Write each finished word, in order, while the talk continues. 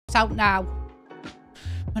It's out now.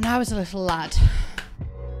 When I was a little lad.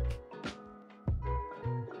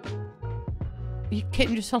 You're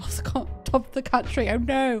kidding yourself off the top of the cat tree. Oh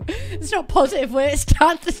no. It's not a positive way to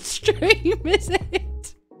start the stream, is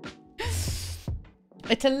it?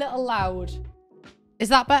 It's a little loud. Is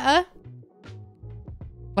that better?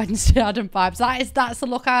 Wednesday Adam vibes. That's the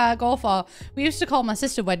look I go for. We used to call my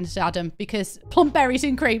sister Wednesday Adam because plum berries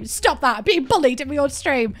and cream. Stop that. I'm being bullied in my own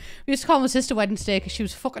stream. We used to call my sister Wednesday because she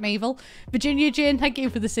was fucking evil. Virginia Jane, thank you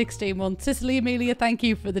for the 16 months. Cicely Amelia, thank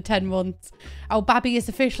you for the 10 months. Our babby is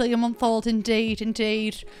officially a month old. Indeed,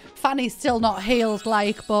 indeed. Fanny's still not healed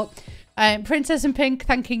like, but Princess in Pink,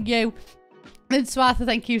 thanking you. And Swartha,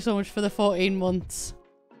 thank you so much for the 14 months.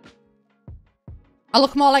 I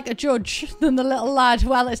look more like a judge than the little lad.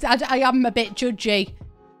 Well, I am a bit judgy.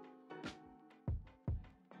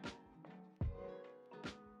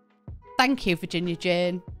 Thank you, Virginia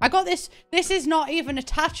Jane. I got this. This is not even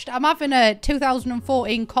attached. I'm having a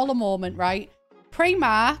 2014 collar moment, right?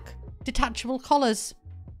 Primark detachable collars.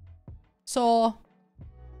 So,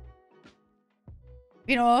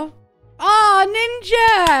 you know. Oh,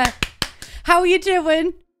 Ninja! How are you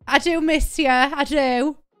doing? I do miss you. I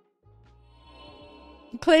do.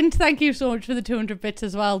 Clint, thank you so much for the 200 bits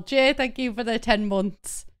as well. Jay, thank you for the 10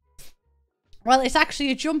 months. Well, it's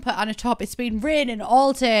actually a jumper and a top. It's been raining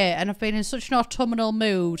all day and I've been in such an autumnal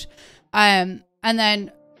mood. And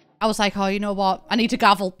then I was like, oh, you know what? I need to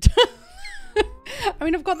gavel. I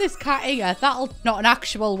mean, I've got this cat here. That'll not an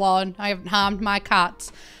actual one. I haven't harmed my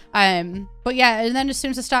cat. But yeah, and then as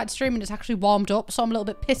soon as I started streaming, it's actually warmed up. So I'm a little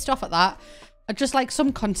bit pissed off at that. I just like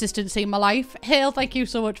some consistency in my life. Hale, thank you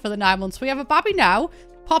so much for the 9 months. We have a babby now.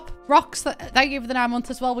 Pop Rocks, thank you for the 9 months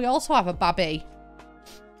as well. We also have a babby.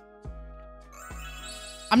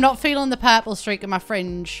 I'm not feeling the purple streak in my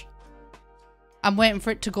fringe. I'm waiting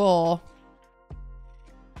for it to go.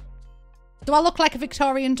 Do I look like a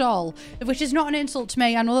Victorian doll? Which is not an insult to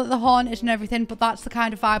me. I know that the horn is and everything, but that's the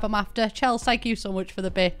kind of vibe I'm after. Chels, thank you so much for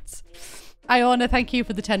the bits. Iona, thank you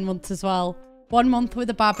for the 10 months as well. 1 month with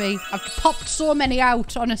a babby. I've popped so many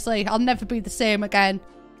out, honestly. I'll never be the same again.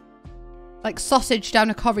 Like sausage down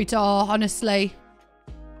a corridor, honestly.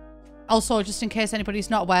 Also, just in case anybody's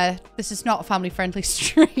not aware, this is not a family-friendly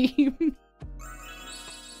stream.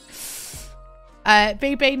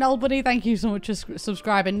 BB Nolbunny, thank you so much for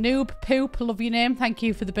subscribing. Noob Poop, love your name. Thank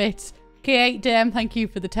you for the bit. K8 Dame, thank you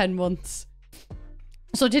for the 10 months.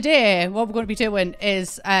 So today, what we're going to be doing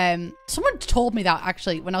is, someone told me that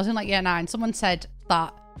actually, when I was in like year 9, someone said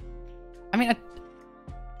that, I mean,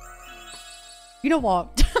 you know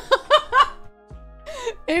what?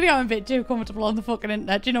 Maybe I'm a bit too comfortable on the fucking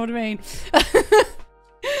internet, do you know what I mean?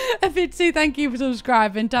 Fitzy, thank you for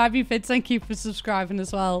subscribing. Divey Fitz, thank you for subscribing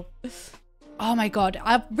as well. Oh my god,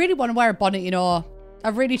 I really want to wear a bonnet, you know. I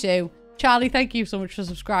really do. Charlie, thank you so much for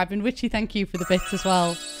subscribing. Witchy, thank you for the bits as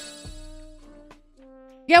well.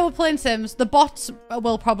 Yeah, we're playing Sims. The bots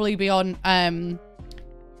will probably be on,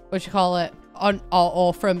 what you call it? On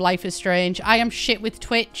or from Life is Strange. I am shit with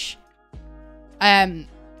Twitch. I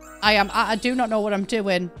do not know what I'm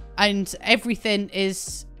doing. And everything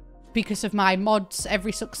is because of my mods.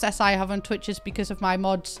 Every success I have on Twitch is because of my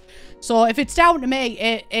mods. So if it's down to me,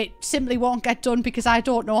 it simply won't get done because I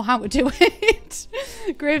don't know how to do it.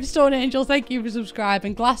 Gravestone Angel, thank you for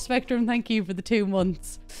subscribing. Glass Spectrum, thank you for the 2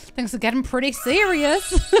 months. Things are getting pretty serious.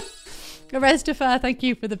 Arestifer, thank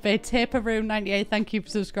you for the bits. Hey Peru 98, thank you for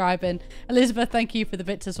subscribing. Elizabeth, thank you for the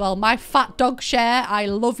bits as well. My Fat Dog Share, I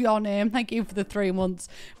love your name. Thank you for the 3 months.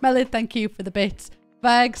 Melid, thank you for the bits.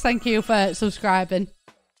 Bergs, thank you for subscribing.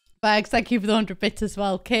 Bergs, thank you for the 100 bits as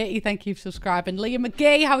well. Katie, thank you for subscribing. Liam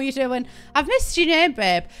McGee, how are you doing? I've missed your name,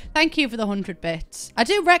 babe. Thank you for the 100 bits. I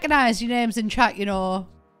do recognise your names in chat, you know.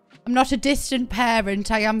 I'm not a distant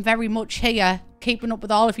parent. I am very much here, keeping up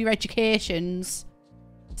with all of your educations.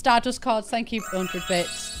 Stardust Cards, thank you for the 100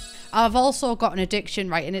 bits. I've also got an addiction,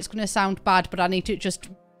 right, and it's going to sound bad, but I need to just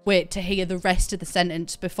wait to hear the rest of the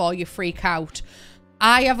sentence before you freak out.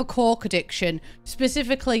 I have a Coke addiction,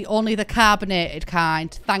 specifically only the carbonated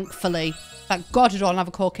kind, thankfully. Thank God I don't have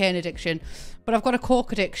a cocaine addiction, but I've got a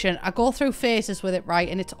Coke addiction. I go through phases with it, right,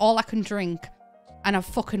 and it's all I can drink, and I've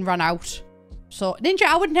fucking run out. So, Ninja,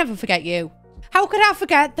 I would never forget you. How could I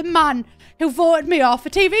forget the man who voted me off a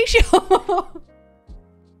TV show?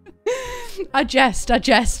 I jest.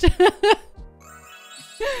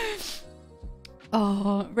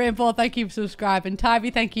 Oh, Rainbow, thank you for subscribing.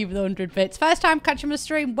 Tybee, thank you for the 100 bits. First time catching the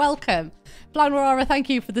stream, welcome. Plan Aurora, thank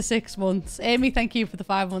you for the 6 months. Amy, thank you for the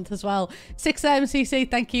 5 months as well.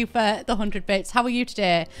 6MCC, thank you for the 100 bits. How are you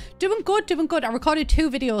today? Doing good, doing good. I recorded 2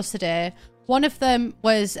 videos today. One of them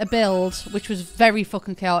was a build, which was very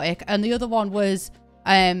fucking chaotic. And the other one was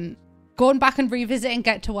going back and revisiting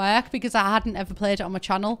Get to Work because I hadn't ever played it on my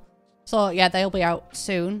channel. So yeah, they'll be out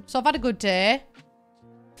soon. So I've had a good day.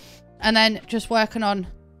 And then just working on,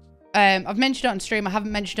 I've mentioned it on stream. I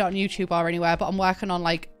haven't mentioned it on YouTube or anywhere, but I'm working on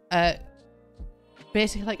like,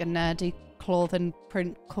 basically like a nerdy clothing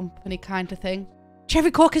print company kind of thing.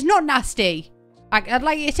 Cherry Coke is not nasty. I'd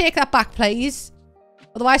like you to take that back, please.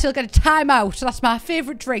 Otherwise, you'll get a timeout. That's my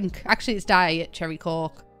favourite drink. Actually, it's diet Cherry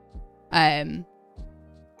Coke. I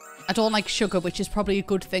don't like sugar, which is probably a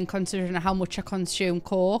good thing considering how much I consume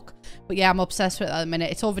Coke. But yeah, I'm obsessed with it at the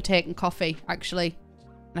minute. It's overtaken coffee, actually.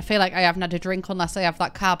 And I feel like I haven't had a drink unless I have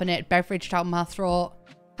that carbonated beverage down my throat.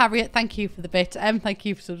 Harriet, thank you for the bit. Thank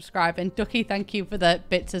you for subscribing. Ducky, thank you for the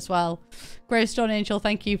bits as well. Gravestone Angel,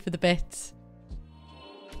 thank you for the bits.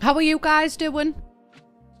 How are you guys doing?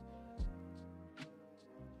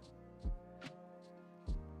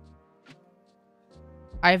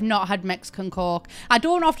 I have not had Mexican Coke. I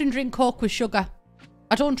don't often drink Coke with sugar.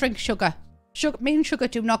 I don't drink sugar. Me and sugar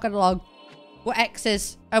do not get along. We're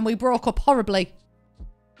exes and we broke up horribly.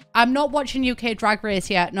 I'm not watching UK Drag Race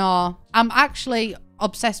yet, no. I'm actually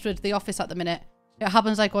obsessed with The Office at the minute. It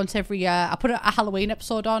happens like once every year. I put a Halloween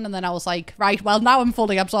episode on and then I was like, right, well, now I'm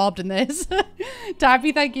fully absorbed in this.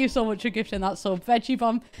 Darby, thank you so much for gifting that sub. Veggie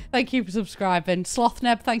Bomb, thank you for subscribing.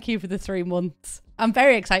 Slothneb, thank you for the 3 months. I'm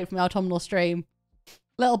very excited for my autumnal stream.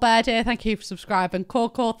 Little Bear Day, thank you for subscribing.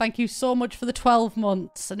 Coco, thank you so much for the 12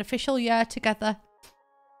 months. An official year together.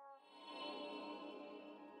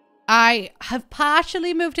 I have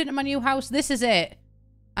partially moved into my new house. This is it.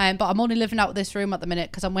 But I'm only living out of this room at the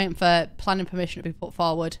minute because I'm waiting for planning permission to be put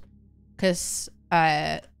forward. Because,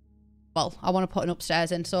 well, I want to put an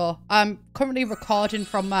upstairs in. So I'm currently recording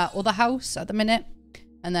from my other house at the minute.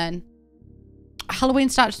 And then Halloween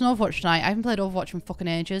starts in Overwatch tonight. I haven't played Overwatch in fucking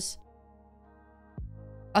ages.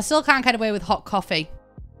 I still can't get away with hot coffee.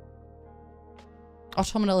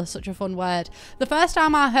 Autumnal is such a fun word. The first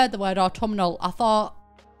time I heard the word autumnal, I thought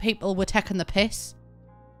people were taking the piss.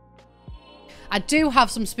 I do have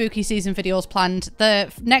some spooky season videos planned. The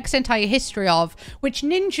next entire history of, which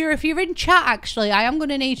Ninja, if you're in chat, actually, I am going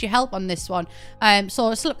to need your help on this one.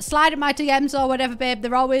 So slide in my DMs or whatever, babe.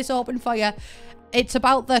 They're always open for you. It's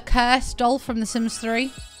about the cursed doll from The Sims 3.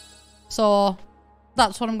 So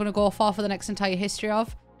that's what I'm going to go for the next entire history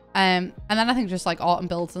of. And then I think just like autumn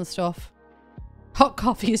builds and stuff. Hot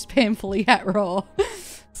coffee is painfully hetero.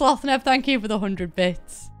 Slothnev, thank you for the 100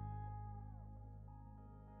 bits.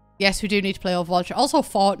 Yes, we do need to play Overwatch. Also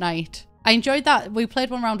Fortnite. I enjoyed that. We played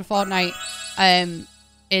one round of Fortnite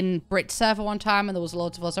in Brit server one time and there was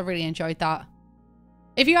loads of us. I really enjoyed that.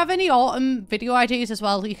 If you have any autumn video ideas as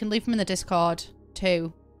well, you can leave them in the Discord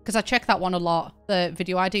too. Because I check that one a lot. The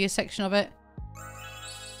video ideas section of it.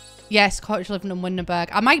 Yes, cottage living in Windenburg.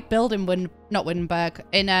 I might build in not Windenburg,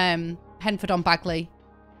 in Henford on Bagley.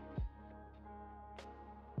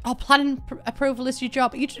 Oh, planning approval is your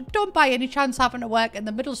job. You don't by any chance having to work in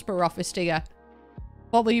the Middlesbrough office, do you?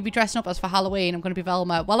 What will you be dressing up as for Halloween? I'm going to be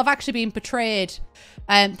Velma. Well, I've actually been betrayed.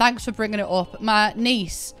 Thanks for bringing it up. My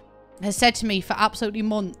niece has said to me for absolutely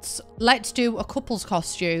months, let's do a couple's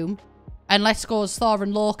costume and let's go as Thor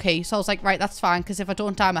and Loki. So I was like, right, that's fine. Because if I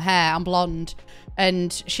don't dye my hair, I'm blonde.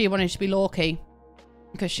 And she wanted to be Loki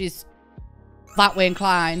because she's that way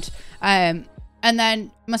inclined. And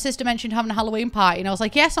then my sister mentioned having a Halloween party. And I was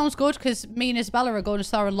like, yeah, sounds good. Because me and Isabella are going as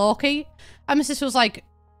Thor and Loki. And my sister was like,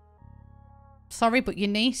 sorry, but your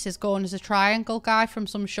niece is going as a triangle guy from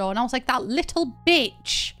some show. And I was like, that little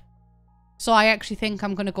bitch. So I actually think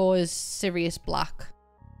I'm going to go as Sirius Black.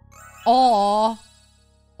 Or,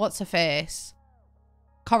 what's her face?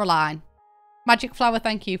 Coraline. Magic Flower,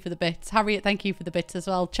 thank you for the bits. Harriet, thank you for the bits as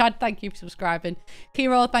well. Chad, thank you for subscribing.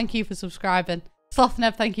 Kiro, thank you for subscribing.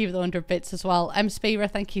 Slothnev, thank you for the 100 bits as well. M. Spira,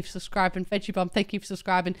 thank you for subscribing. Veggie Bomb, thank you for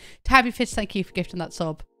subscribing. Tabby Fitz, thank you for gifting that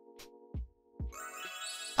sub.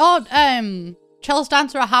 Oh, Charles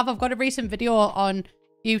Dancer, I've got a recent video on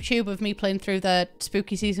YouTube of me playing through the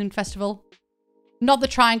Spooky Season Festival. Not the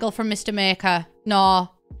triangle from Mr. Maker.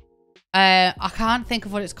 No. I can't think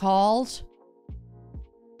of what it's called.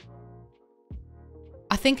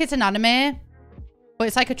 I think it's an anime. But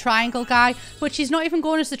it's like a triangle guy. But she's not even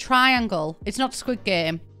going as the triangle. It's not Squid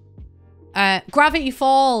Game. Gravity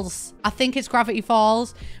Falls. I think it's Gravity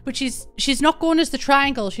Falls. But she's not going as the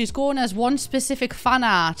triangle. She's going as one specific fan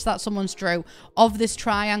art that someone's drew of this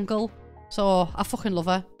triangle. So, I fucking love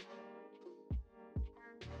her.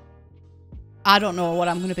 I don't know what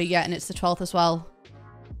I'm going to be yet, and it's the 12th as well.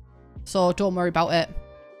 So, don't worry about it.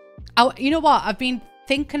 You know what? I've been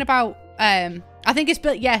thinking about... I I think it's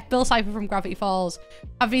Bill, yeah, Bill Cipher from Gravity Falls.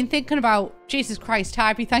 I've been thinking about, Jesus Christ,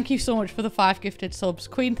 Typey, thank you so much for the 5 gifted subs.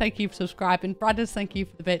 Queen, thank you for subscribing. Bradders, thank you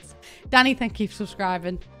for the bits. Danny, thank you for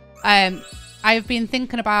subscribing. I've been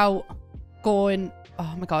thinking about going,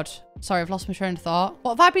 oh my God, sorry, I've lost my train of thought.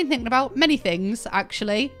 What have I been thinking about? Many things,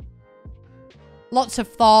 actually. Lots of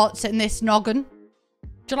thoughts in this noggin.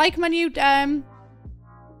 Do you like my new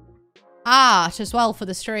art as well for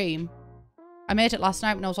the stream? I made it last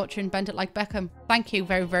night when I was watching Bend It Like Beckham. Thank you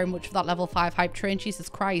very, very much for that level 5 hype train. Jesus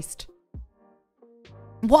Christ.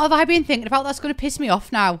 What have I been thinking about that's going to piss me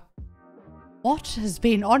off now? What has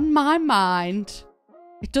been on my mind?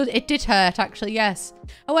 It did hurt, actually, yes.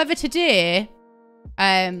 However, today,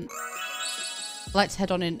 let's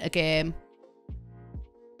head on in a game.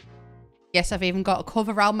 Yes, I've even got a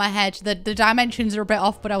cover around my head. The dimensions are a bit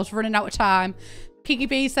off, but I was running out of time. Kiki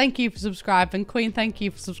Bees, thank you for subscribing. Queen, thank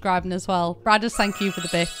you for subscribing as well. Bradders, thank you for the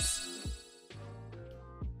bits.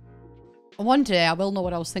 One day I will know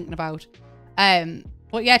what I was thinking about.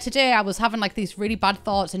 But yeah, today I was having like these really bad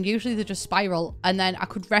thoughts, and usually they just spiral, and then I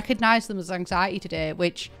could recognize them as anxiety today,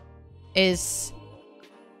 which is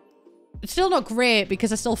still not great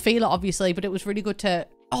because I still feel it, obviously, but it was really good to,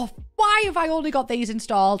 oh, why have I only got these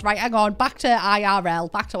installed? Right, hang on, back to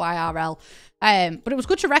IRL, back to IRL. But it was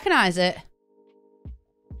good to recognize it.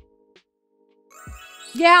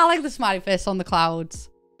 Yeah, I like the smiley face on the clouds.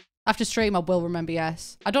 After stream, I will remember,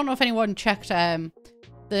 yes. I don't know if anyone checked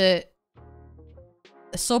the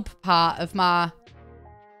sub part of my...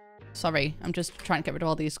 Sorry, I'm just trying to get rid of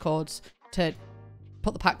all these codes to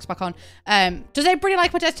put the packs back on. Does everybody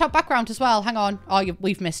like my desktop background as well? Hang on. Oh,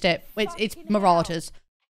 we've missed it. It's Marauders.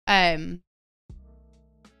 Oh,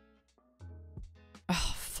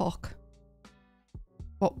 fuck.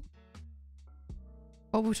 What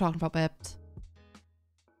were we talking about, babes?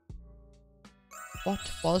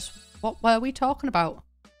 What were we talking about?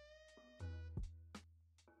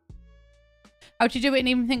 How'd you do it and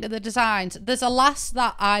even think of the designs? There's a lass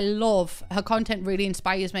that I love. Her content really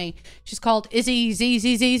inspires me. She's called Izzy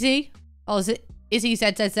ZZZZ. Or is it Izzy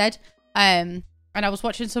ZZZ? And I was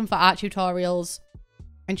watching some for art tutorials,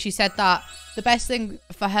 and she said that the best thing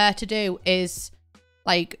for her to do is,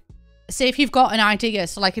 like, say if you've got an idea,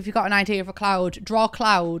 so like if you've got an idea of a cloud, draw a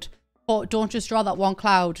cloud, but don't just draw that one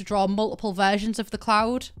cloud, draw multiple versions of the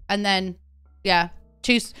cloud, and then, yeah,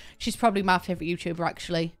 she's probably my favorite YouTuber,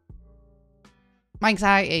 actually. My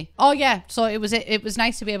anxiety. Oh yeah, so it was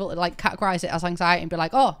nice to be able to like categorize it as anxiety and be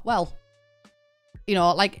like, oh well, you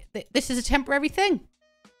know, like this is a temporary thing.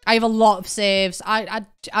 I have a lot of saves. I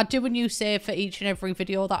do a new save for each and every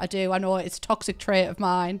video that I do. I know it's a toxic trait of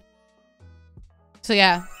mine. So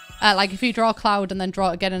yeah, like if you draw a cloud and then draw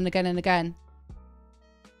it again and again and again.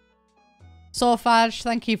 Sofaj,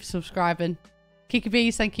 thank you for subscribing. Kiki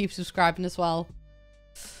Bees, thank you for subscribing as well.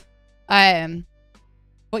 But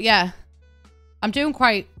yeah, I'm doing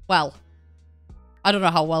quite well. I don't know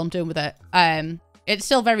how well I'm doing with it. It's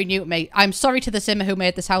still very new to me. I'm sorry to the simmer who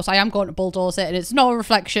made this house. I am going to bulldoze it, and it's no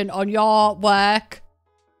reflection on your work.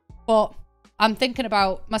 But I'm thinking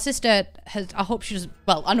about, my sister has, I hope she doesn't,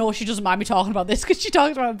 well, I know she doesn't mind me talking about this because she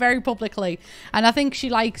talks about it very publicly. And I think she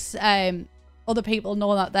likes other people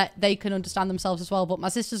know that they can understand themselves as well. But my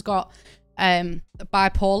sister's got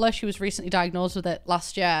bipolar. She was recently diagnosed with it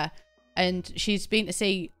last year. And she's been to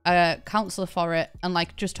see a counsellor for it and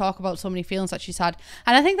like just talk about so many feelings that she's had.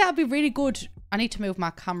 And I think that would be really good. I need to move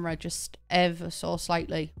my camera just ever so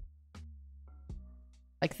slightly.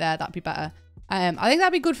 Like there, that'd be better. I think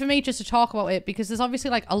that'd be good for me just to talk about it, because there's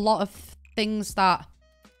obviously like a lot of things that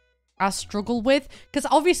I struggle with. Because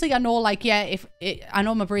obviously I know like, yeah, I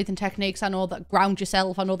know my breathing techniques. I know that ground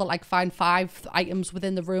yourself. I know that like find 5 items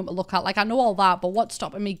within the room to look at. Like I know all that, but what's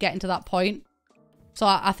stopping me getting to that point? So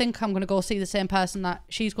I think I'm going to go see the same person that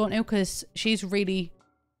she's going to, because she's really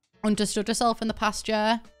understood herself in the past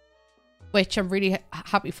year, which I'm really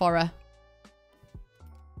happy for her.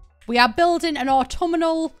 We are building an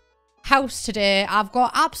autumnal house today. I've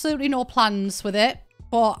got absolutely no plans with it,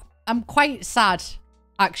 but I'm quite sad,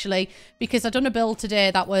 actually, because I've done a build today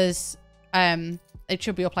that was, it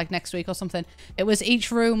should be up like next week or something. It was each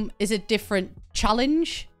room is a different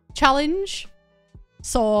challenge.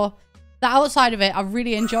 So the outside of it, I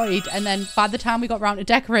really enjoyed. And then by the time we got around to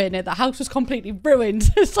decorating it, the house was completely ruined.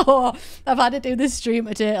 So I've had to do this stream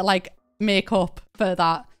today to like make up for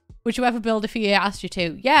that. Would you ever build if EA asked you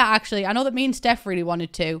to? Yeah, actually, I know that me and Steph really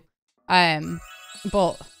wanted to. But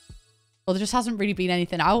well, there just hasn't really been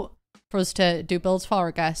anything out for us to do builds for,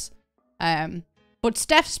 I guess. But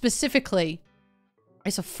Steph specifically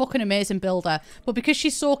is a fucking amazing builder. But because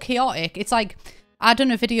she's so chaotic, it's like, I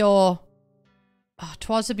done a video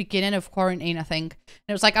towards the beginning of quarantine, I think. And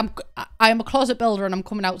it was like, I am a closet builder and I'm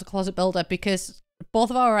coming out as a closet builder because both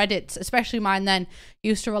of our edits, especially mine then,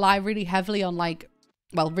 used to rely really heavily on like,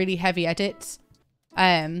 well, really heavy edits.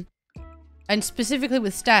 And specifically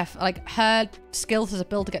with Steph, like her skills as a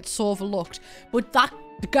builder get so overlooked. But that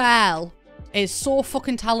girl is so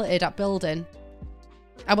fucking talented at building.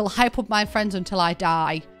 I will hype up my friends until I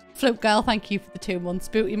die. Float Girl, thank you for the 2 months.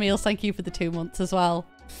 Booty Meals, thank you for the 2 months as well.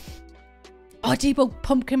 Oh, debug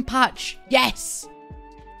pumpkin patch. Yes.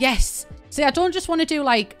 Yes. See, I don't just want to do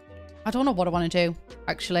like, I don't know what I want to do,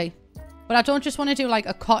 actually. But I don't just want to do like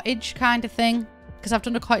a cottage kind of thing. Because I've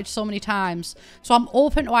done a cottage so many times. So I'm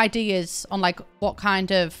open to ideas on like what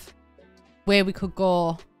kind of way we could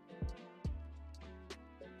go.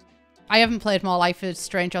 I haven't played more Life is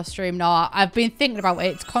Strange off stream. No, I've been thinking about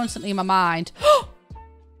it. It's constantly in my mind.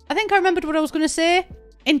 I think I remembered what I was going to say.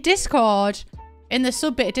 In Discord, in the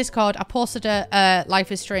sub bit of Discord, I posted a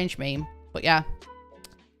Life is Strange meme. But yeah.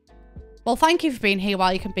 Well, thank you for being here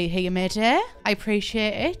while you can be here, matey. I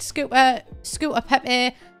appreciate it. Scooter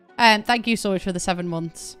Pepe, thank you so much for the 7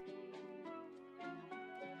 months.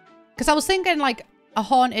 Because I was thinking like a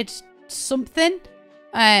haunted something.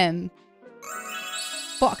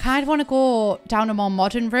 But I kind of want to go down a more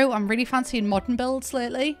modern route. I'm really fancying modern builds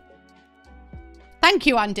lately. Thank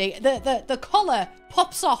you, Andy. The collar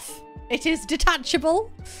pops off. It is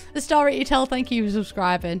detachable. The story you tell, thank you for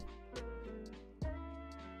subscribing.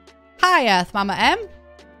 Hi, Earth Mama M.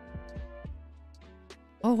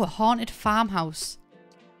 Oh, a haunted farmhouse.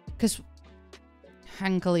 Because...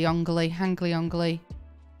 Hangly-ongly, hangly-ongly.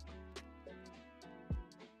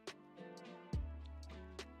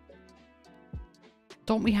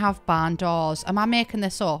 Don't we have barn doors? Am I making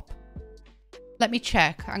this up? Let me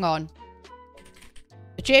check. Hang on.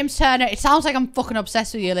 James Turner, it sounds like I'm fucking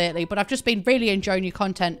obsessed with you lately, but I've just been really enjoying your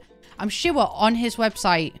content. I'm sure on his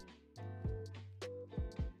website.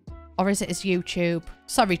 Or is it his YouTube?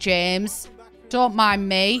 Sorry, James. Don't mind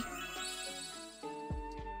me.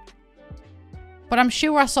 But I'm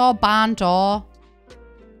sure I saw a barn door.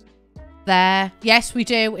 There. Yes, we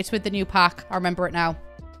do. It's with the new pack. I remember it now.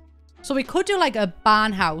 So we could do like a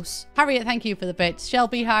barn house. Harriet, thank you for the bits.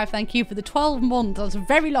 Shelby Hive, thank you for the 12 months. That's a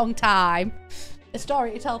very long time. A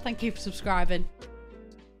story to tell, thank you for subscribing.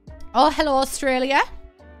 Oh, hello, Australia.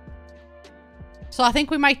 So I think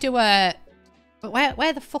we might do a... But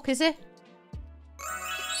where the fuck is it?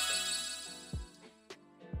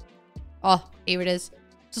 Oh, here it is.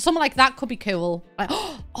 So something like that could be cool. Like,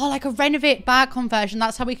 oh, like a renovate bar conversion.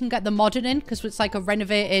 That's how we can get the modern in. Because it's like a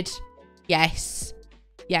renovated... Yes.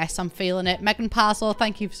 Yes, I'm feeling it. Megan Parcel,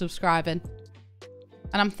 thank you for subscribing.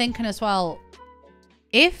 And I'm thinking as well,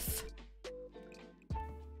 if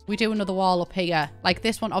we do another wall up here, like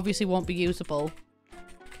this one obviously won't be usable,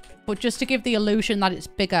 but just to give the illusion that it's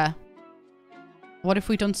bigger, what if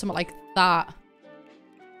we done something like that?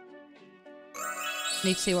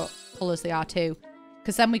 Need to see what colours they are too.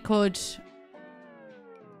 Because then we could...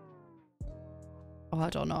 Oh, I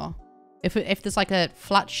don't know. If there's like a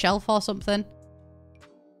flat shelf or something.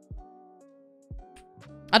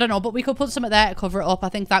 I don't know, but we could put something there to cover it up. I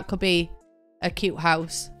think that could be a cute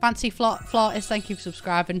house. Fancy Flautist, thank you for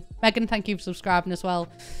subscribing. Megan, thank you for subscribing as well.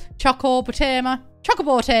 Chocobo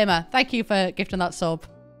Tamer, thank you for gifting that sub.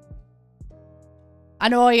 I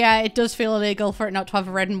know, yeah, it does feel illegal for it not to have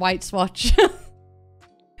a red and white swatch.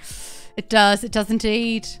 It does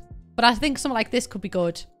indeed. But I think something like this could be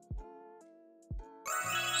good.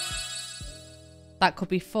 That could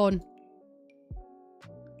be fun.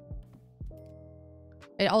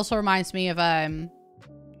 It also reminds me of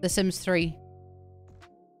The Sims 3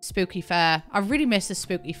 Spooky Fair. I really miss the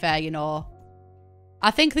Spooky Fair, you know.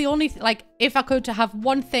 I think the only, like, if I could to have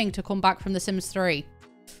one thing to come back from The Sims 3.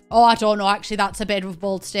 Oh, I don't know. Actually, that's a bit of a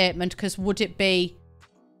bold statement, because would it be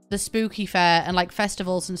the Spooky Fair and, like,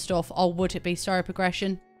 festivals and stuff, or would it be story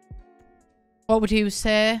progression? What would you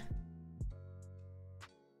say?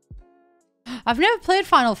 I've never played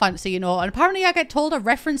Final Fantasy, you know, and apparently I get told I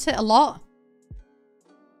reference it a lot.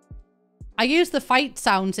 I use the fight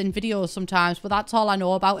sounds in videos sometimes, but that's all I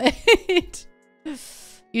know about it.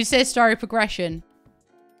 You say story progression.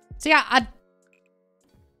 So yeah,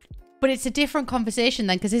 but it's a different conversation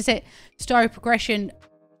then, because is it story progression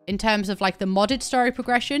in terms of like the modded story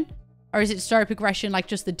progression? Or is it story progression like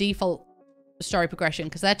just the default story progression?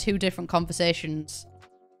 Because they're two different conversations.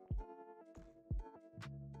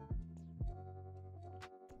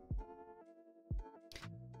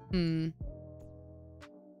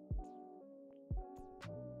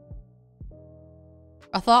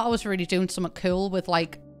 I thought I was really doing something cool with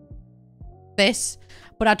like this,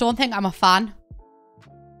 but I don't think I'm a fan.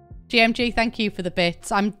 GMG, thank you for the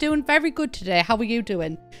bits. I'm doing very good today. How are you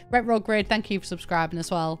doing? Retro Grade, thank you for subscribing as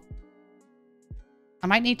well. I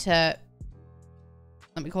might need to...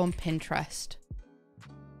 Let me go on Pinterest.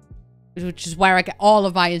 Which is where I get all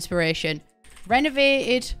of my inspiration.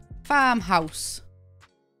 Renovated farmhouse.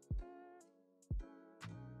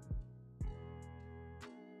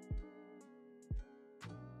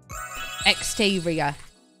 Exterior.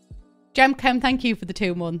 Gemchem, thank you for the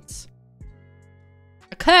 2 months.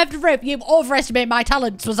 A curved rib, you overestimate my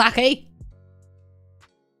talents, Wazaki.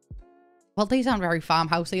 Well, these aren't very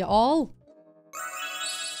farmhousey at all.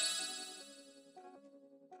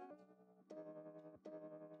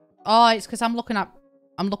 Oh, it's because I'm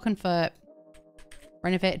looking for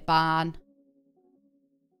renovated barn.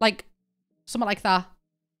 Like, something like that.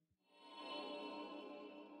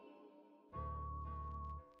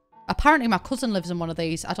 Apparently my cousin lives in one of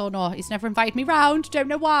these. I don't know. He's never invited me round. Don't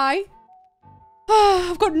know why.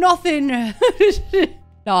 I've got nothing.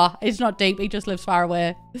 No, it's not deep. He just lives far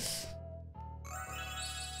away.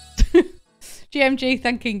 GMG,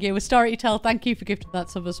 thanking you. A story to tell, thank you for gifting that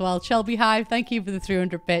sub as well. Shelby Hive, thank you for the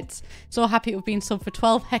 300 bits. So happy to have been sub for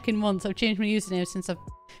 12 heckin' months. I've changed my username since I've...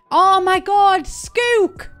 Oh my god,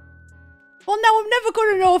 Skook! Well, now I'm never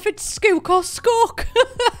going to know if it's Skook or Skook.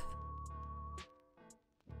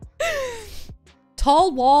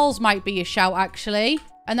 Tall walls might be a shout, actually.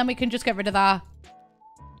 And then we can just get rid of that.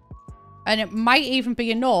 And it might even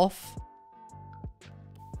be enough.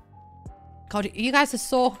 God, you guys are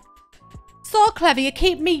so clever. You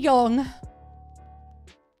keep me young.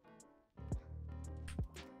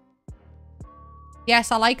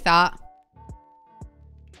 Yes, I like that.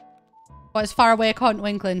 But it's far away, according to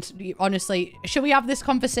England. Honestly, should we have this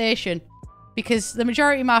conversation? Because the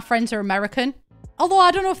majority of my friends are American. Although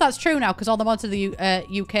I don't know if that's true now, because all the mods are the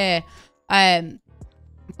UK.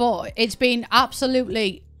 But it's been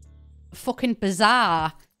absolutely fucking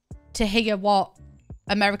bizarre to hear what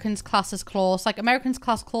Americans class as close. Like, Americans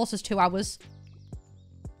class close as 2 hours.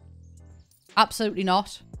 Absolutely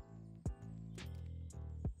not.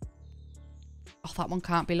 Oh, that one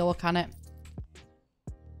can't be lower, can it?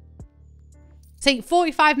 See,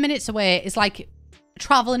 45 minutes away is like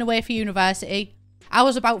travelling away for university. I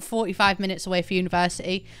was about 45 minutes away for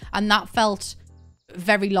university, and that felt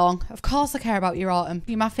very long. Of course I care about your autumn.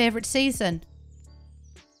 You're my favourite season.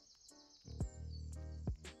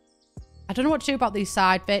 I don't know what to do about these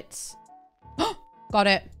side bits. Got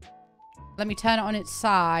it. Let me turn it on its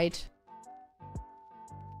side.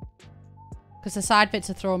 Because the side bits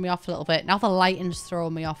are throwing me off a little bit. Now the lighting's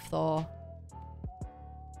throwing me off, though.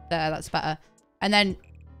 There, that's better. And then...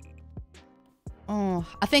 Oh,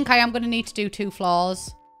 I think I am going to need to do 2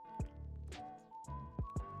 floors.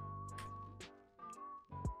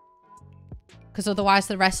 Because otherwise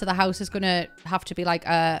the rest of the house is going to have to be like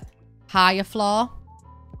a higher floor.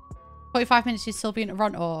 45 minutes you'd still be in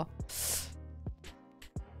Toronto.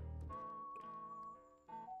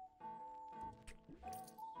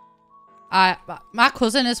 My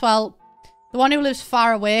cousin as well. The one who lives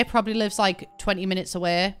far away probably lives like 20 minutes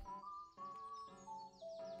away.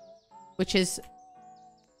 Which is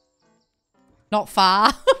not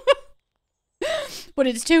far. But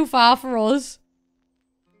it's too far for us.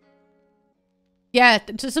 Yeah,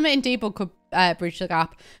 something in debug could bridge the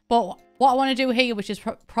gap. But what I want to do here, which is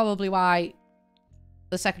probably why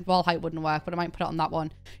the second wall height wouldn't work, but I might put it on that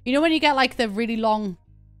one. You know when you get like the really long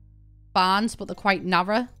barns, but they're quite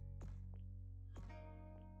narrow?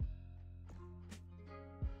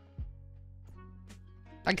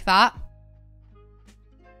 Like that.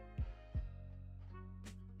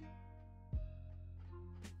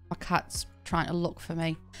 My cat's trying to look for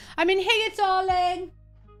me. I'm in here, darling.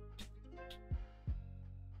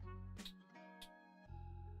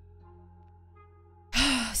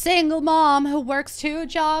 Single mom who works 2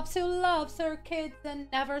 jobs, who loves her kids and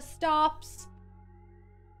never stops.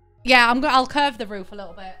 Yeah, I'll curve the roof a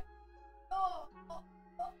little bit.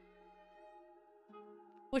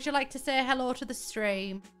 Would you like to say hello to the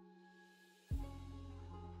stream?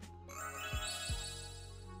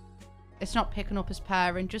 It's not picking up his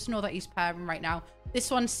pairing. Just know that he's pairing right now. This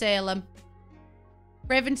one's Salem.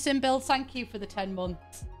 Ravenson Bill, thank you for the 10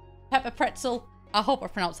 months. Pepper Pretzel, I hope I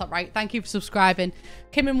pronounced that right. Thank you for subscribing.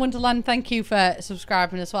 Kim in Wonderland, thank you for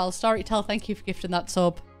subscribing as well. Storytell, thank you for gifting that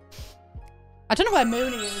sub. I don't know where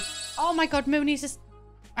Mooney is. Oh my god, Mooney's just...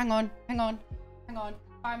 Hang on.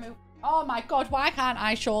 Bye, Moo. Oh my god, why can't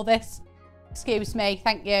I show this? Excuse me,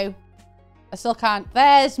 thank you. I still can't.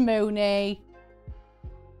 There's Mooney.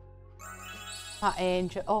 My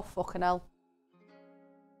angel. Oh, fucking hell.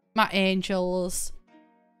 My angels.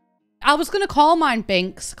 I was going to call mine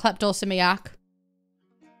Binks, Kleptosimiac.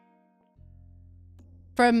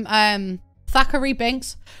 from Thackeray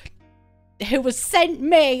Binks, who was sent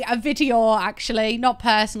me a video, actually, not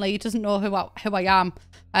personally. He doesn't know who I am.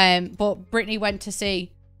 But Brittany went to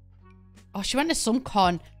see, oh, she went to some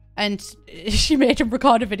con, and she made him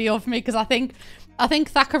record a video for me, because I think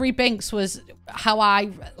Thackeray Binks was how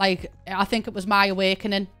I think it was my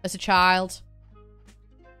awakening as a child.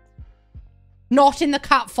 Not in the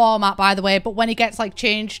cat format, by the way, but when he gets like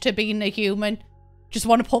changed to being a human. Just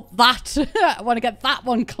want to put that. I want to get that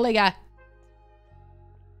one clear.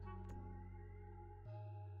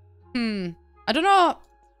 I don't know.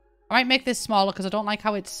 I might make this smaller because I don't like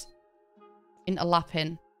how it's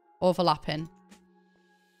overlapping.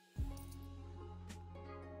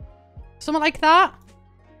 Something like that.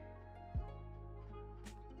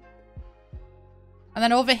 And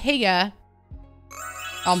then over here,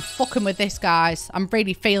 I'm fucking with this, guys. I'm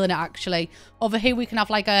really feeling it, actually. Over here, we can have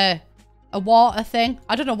like a water thing.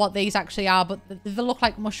 I don't know what these actually are, but they look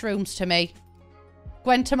like mushrooms to me.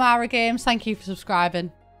 Gwen Tamara Games, thank you for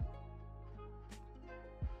subscribing.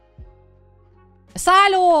 A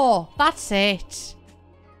silo! That's it.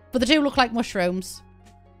 But they do look like mushrooms.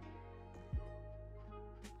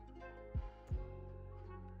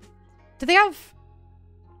 Do they have...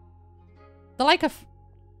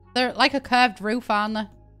 They're like a curved roof, aren't they?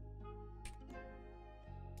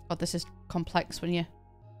 God, this is complex when you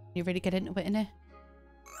really get into it, innit?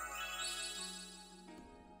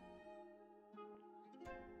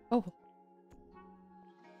 Oh.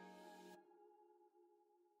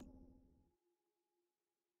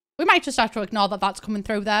 We might just have to ignore that that's coming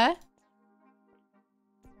through there.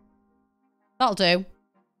 That'll do.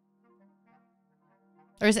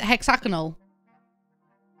 Or is it hexagonal?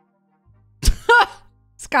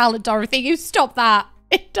 Scarlet Dorothy, you stop that.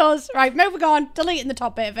 It does. Right, moving on. Deleting the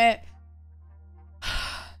top bit of it.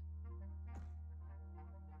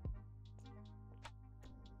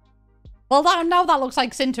 Well, now that looks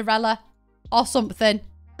like Cinderella. Or something.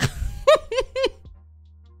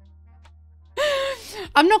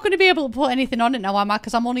 I'm not going to be able to put anything on it now, am I?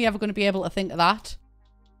 Because I'm only ever going to be able to think of that.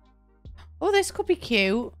 Oh, this could be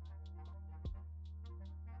cute.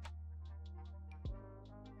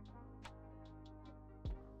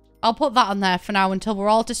 I'll put that on there for now until we're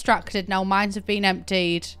all distracted. Now minds have been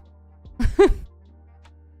emptied.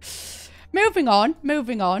 Moving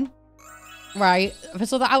on. Right,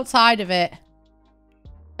 so the outside of it.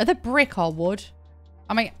 Are they brick or wood?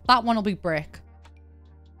 I mean, that one will be brick.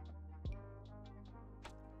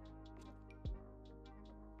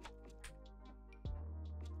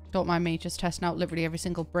 Don't mind me just testing out literally every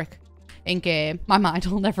single brick in game. My mind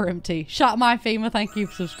will never empty. Shout out my FEMA, thank you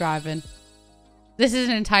for subscribing. This is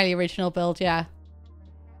an entirely original build, yeah.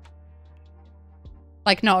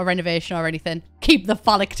 Like, not a renovation or anything. Keep the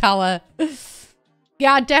phallic tower.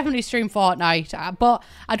 Yeah, I'd definitely stream Fortnite. But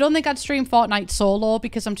I don't think I'd stream Fortnite solo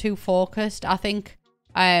because I'm too focused. I think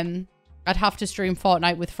I'd have to stream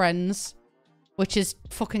Fortnite with friends, which is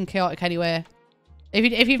fucking chaotic anyway.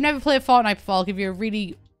 If you've never played Fortnite before, I'll give you a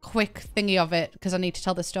really quick thingy of it because I need to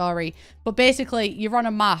tell the story. But basically, you're on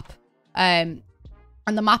a map, and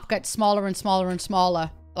the map gets smaller and smaller and smaller,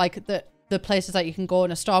 like the places that you can go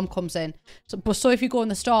and a storm comes in. So if you go in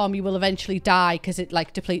the storm, you will eventually die because it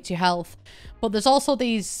like depletes your health. But there's also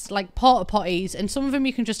these like porta potties, and some of them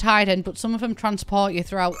you can just hide in, but some of them transport you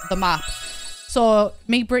throughout the map. So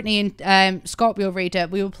me, Brittany, and Scorpio Reader,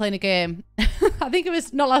 we were playing a game. I think it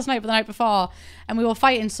was not last night, but the night before. And we were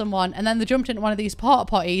fighting someone. And then they jumped into one of these porta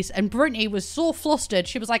potties. And Brittany was so flustered.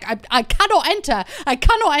 She was like, I cannot enter. I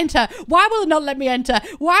cannot enter. Why will it not let me enter?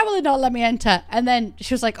 Why will it not let me enter? And then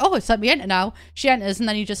she was like, oh, it's let me enter now. She enters. And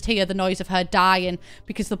then you just hear the noise of her dying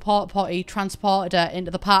because the porta potty transported her into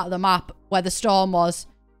the part of the map where the storm was.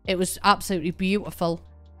 It was absolutely beautiful.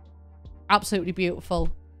 Absolutely beautiful.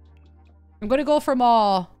 I'm going to go for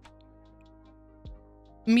more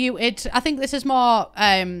muted. I think this is more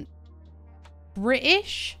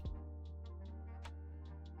British.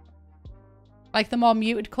 Like the more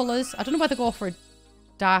muted colours. I don't know whether to go for a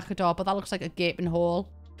darker door, but that looks like a gaping hole.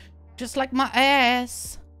 Just like my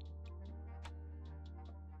ass.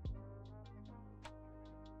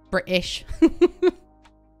 British.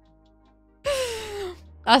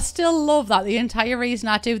 I still love that. The entire reason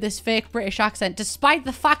I do this fake British accent, despite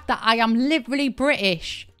the fact that I am literally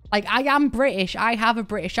British. Like, I am British. I have a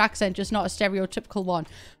British accent, just not a stereotypical one.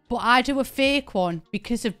 But I do a fake one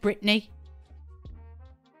because of Brittany.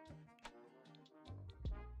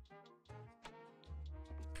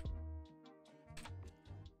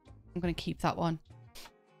 I'm going to keep that one.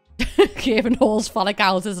 Gavin Hall's phallic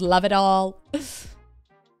houses, love it all.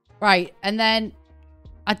 Right, and then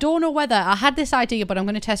I don't know whether I had this idea, but I'm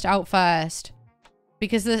going to test it out first.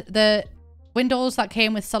 Because the windows that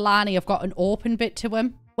came with Solani have got an open bit to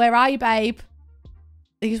them. Where are you, babe?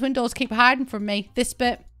 These windows keep hiding from me. This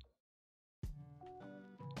bit.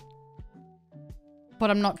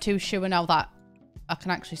 But I'm not too sure now that I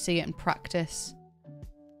can actually see it in practice.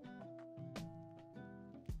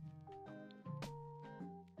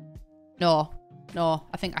 No. No,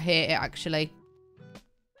 I think I hate it, actually.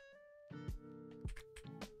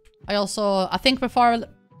 I think before I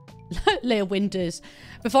lay windows,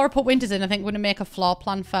 before I put windows in, I think I'm going to make a floor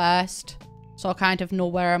plan first. So I kind of know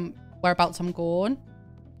whereabouts I'm going.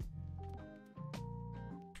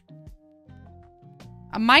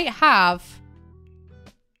 I might have...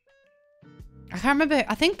 I can't remember.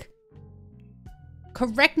 I think...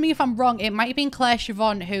 Correct me if I'm wrong. It might have been Claire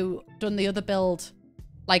Siobhan who done the other build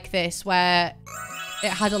like this, where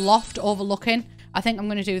it had a loft overlooking. I think I'm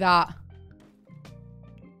going to do that.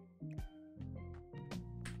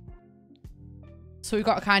 So we've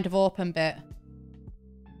got a kind of open bit.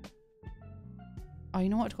 Oh, you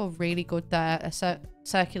know what would go really good there? A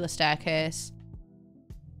circular staircase.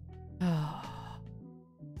 Oh.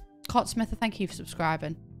 Cotsmither, thank you for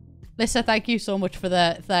subscribing. Lisa, thank you so much for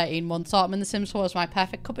the 13 months. Autumn and The Sims 4 was my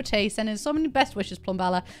perfect cup of tea. Sending so many best wishes,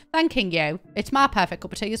 Plumbella. Thanking you. It's my perfect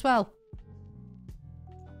cup of tea as well.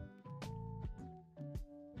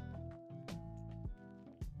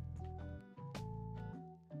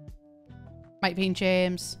 Might be in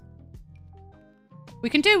James. We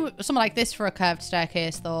can do something like this for a curved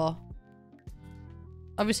staircase, though.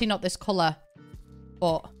 Obviously not this colour,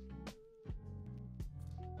 but...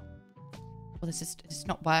 Well, this is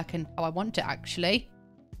not working how I want it, actually.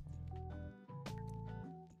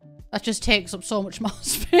 That just takes up so much more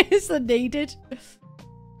space than needed.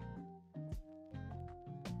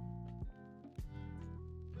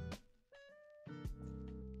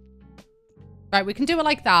 Right, we can do it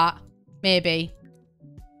like that. Maybe.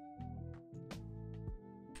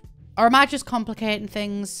 Or am I just complicating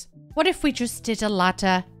things? What if we just did a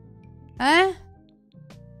ladder? Eh?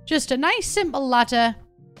 Just a nice simple ladder.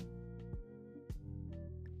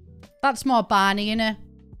 That's more Barney, innit?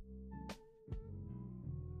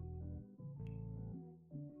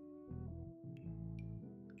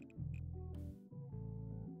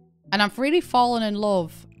 And I've really fallen in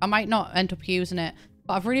love. I might not end up using it,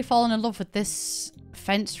 but I've really fallen in love with this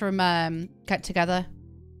fence from Get Together.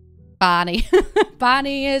 Barney.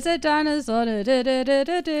 Barney is a dinosaur.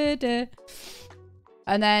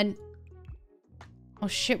 And then... Oh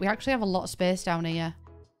shit, we actually have a lot of space down here.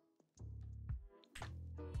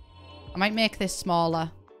 I might make this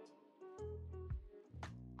smaller.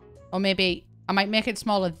 Or maybe I might make it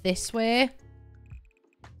smaller this way.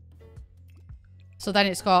 So then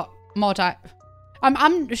it's got more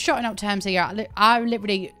I'm just shouting out terms here. I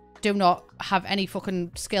literally do not have any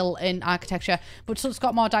fucking skill in architecture. But so it's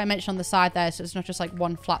got more dimension on the side there. So it's not just like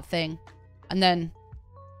one flat thing. And then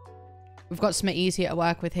we've got something easier to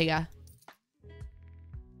work with here.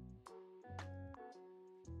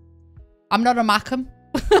 I'm not a Macam.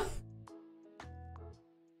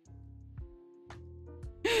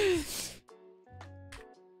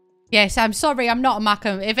 Yes, I'm sorry, I'm not a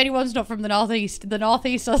Macam. If anyone's not from the Northeast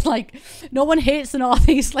is like... No one hates the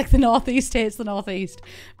Northeast like the Northeast hates the Northeast.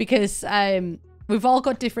 Because we've all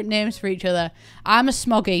got different names for each other. I'm a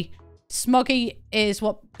Smoggy. Smoggy is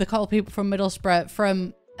what they call people from Middlesbrough.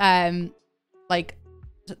 From, like,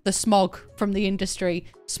 the smog from the industry.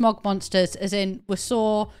 Smog monsters, as in, we're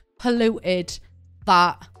so polluted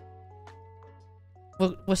that...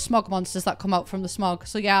 We're smog monsters that come out from the smog.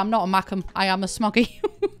 So yeah, I'm not a Macam. I am a Smoggy.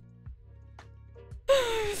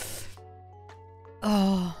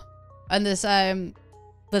 Oh, and there's a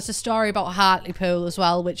story about Hartlepool as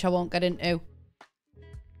well, which I won't get into.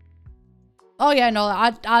 Oh yeah, no,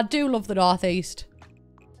 I do love the Northeast.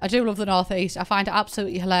 I do love the Northeast. I find it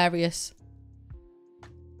absolutely hilarious.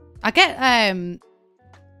 I get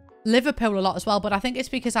Liverpool a lot as well, but I think it's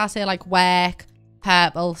because I say like work,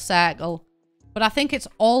 purple, circle. But I think it's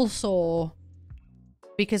also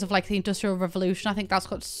because of like the Industrial Revolution. I think that's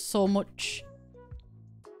got so much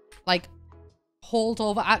like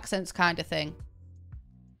holdover accents kind of thing.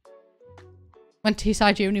 When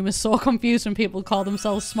Teesside Uni was so confused when people call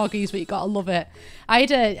themselves Smoggies, but you gotta love it. I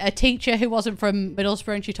had a teacher who wasn't from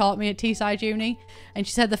Middlesbrough and she taught me at Teesside Uni. And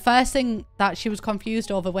she said the first thing that she was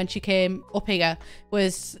confused over when she came up here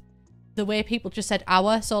was the way people just said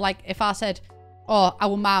our. So like if I said, oh,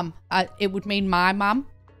 our mum, it would mean my mum.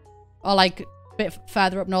 Or like a bit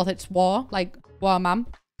further up north it's war, like war mum.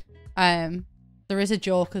 There is a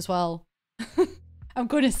joke as well. I'm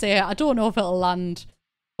going to say it. I don't know if it'll land,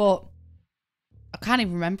 but I can't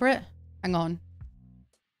even remember it. Hang on.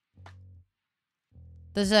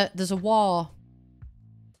 There's a war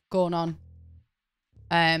going on.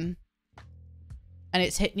 And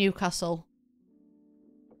it's hit Newcastle.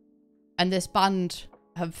 And this band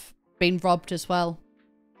have been robbed as well.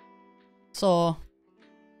 So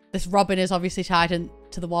this robbing is obviously tied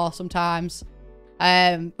into the war sometimes.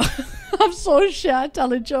 I'm so shit at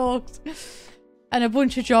telling jokes. And a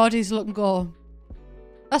bunch of Geordies look and go,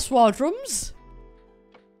 that's war drums.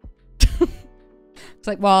 It's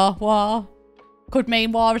like war. Could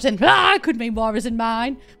mean war as in, could mean war as in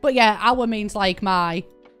mine. But yeah, our means like my.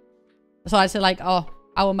 So I'd say like, oh,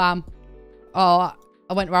 our mum. Oh,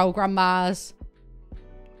 I went to our grandma's.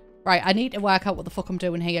 Right, I need to work out what the fuck I'm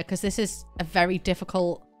doing here, because this is a very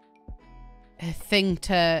difficult thing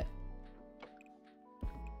to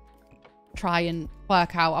try and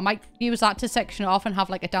work out. I might use that to section it off and have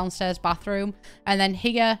like a downstairs bathroom. And then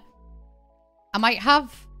here, I might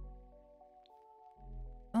have...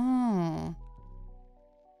 Oh.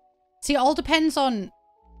 See, it all depends on...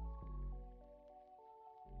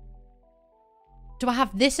 Do I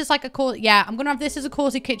have this as like a cozy... Yeah, I'm going to have this as a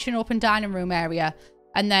cozy kitchen open dining room area.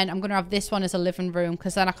 And then I'm going to have this one as a living room,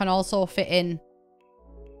 because then I can also fit in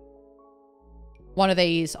one of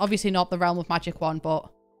these. Obviously not the Realm of Magic one, but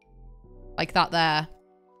like that there.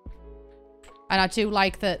 And I do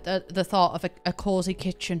like the thought of a cozy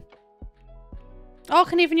kitchen. Oh, I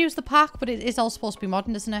can even use the pack, but it is all supposed to be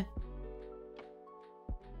modern, isn't it?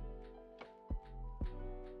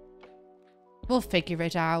 We'll figure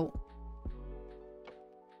it out.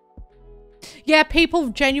 Yeah, people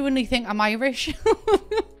genuinely think I'm Irish.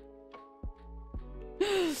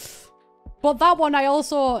 But that one, I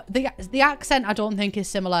also... The accent, I don't think is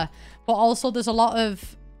similar. But also, there's a lot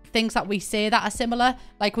of things that we say that are similar.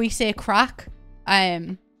 Like, we say crack.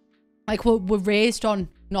 Like, we're raised on...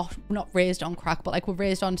 Not raised on crack, but like, we're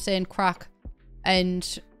raised on saying crack. And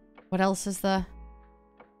what else is there?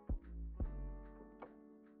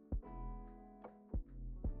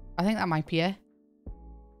 I think that might be it.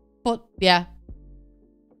 But, yeah.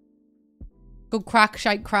 Good crack,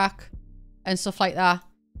 shite crack, and stuff like that.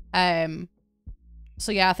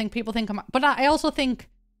 So, yeah, I think people think I'm... But I also think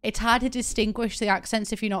it's hard to distinguish the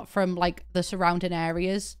accents if you're not from, like, the surrounding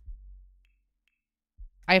areas.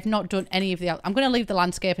 I have not done any of the... I'm going to leave the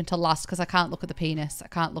landscape until last, because I can't look at the penis. I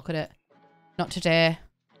can't look at it. Not today.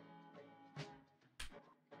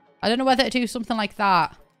 I don't know whether to do something like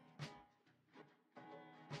that.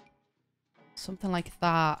 Something like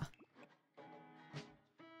that.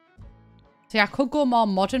 See, I could go more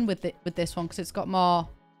modern with this one because it's got more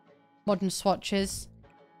modern swatches.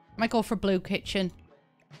 I might go for blue kitchen.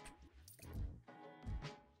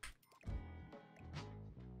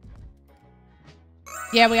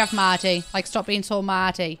 Yeah, we have Mardy. Like, stop being so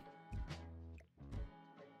Mardy.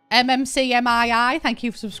 MMCMII, thank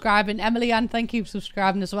you for subscribing. Emily Ann, thank you for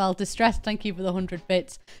subscribing as well. Distressed, thank you for the 100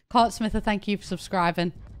 bits. Court Smither, thank you for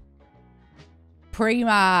subscribing.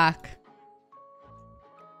 Primark.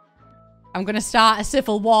 I'm gonna start a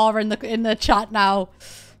civil war in the chat now.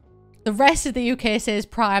 The rest of the UK says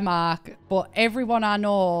Primark, but everyone I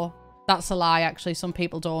know, that's a lie actually, some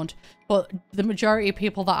people don't. But the majority of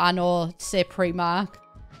people that I know say Primark.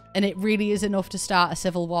 And it really is enough to start a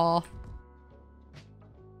civil war.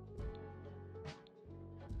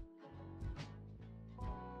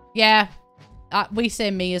 Yeah, we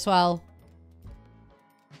say me as well.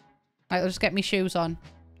 Right, I'll just get me shoes on.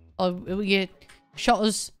 Or you shot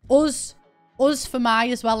us for my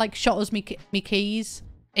as well, like shot us me keys.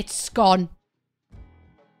 It's gone.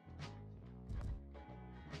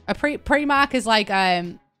 A Primark is like,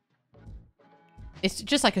 it's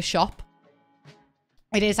just like a shop.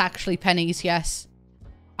 It is actually pennies, yes.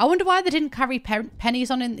 I wonder why they didn't carry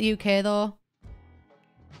pennies on in the UK though.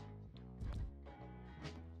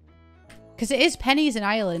 Because it is pennies in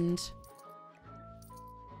Ireland.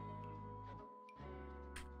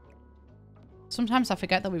 Sometimes I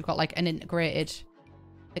forget that we've got like an integrated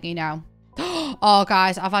thingy now. Oh,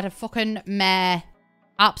 guys, I've had a fucking mare.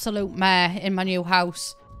 Absolute mare in my new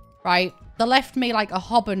house. Right? They left me like a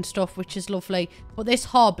hob and stuff, which is lovely. But this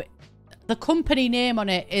hob, the company name on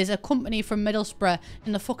it is a company from Middlesbrough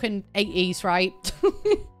in the fucking 80s, right?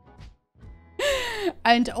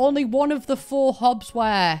 And only one of the 4 hobs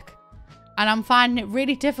work. And I'm finding it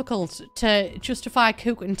really difficult to justify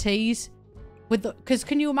cooking teas. Because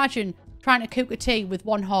can you imagine trying to cook a tea with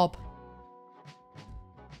 1 hob?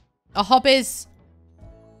 A hob is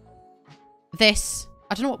this.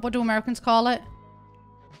 I don't know, what do Americans call it?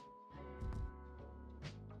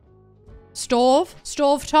 Stove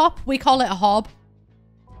top. We call it a hob.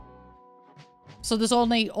 So there's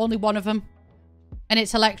only one of them. And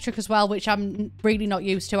it's electric as well, which I'm really not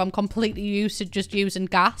used to. I'm completely used to just using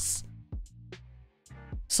gas.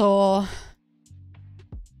 So,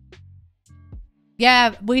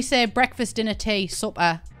 yeah, we say breakfast, dinner, tea,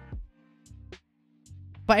 supper.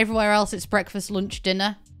 But everywhere else, it's breakfast, lunch,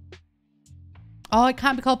 dinner. Oh, it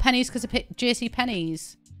can't be called pennies because of JC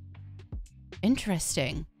Penney's.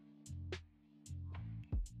 Interesting.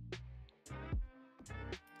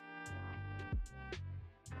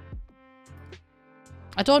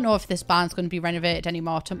 I don't know if this barn's going to be renovated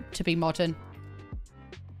anymore to be modern.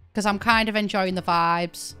 Because I'm kind of enjoying the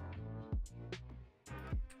vibes.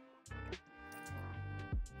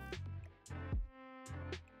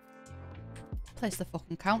 Place the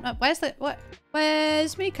fucking counter. Where's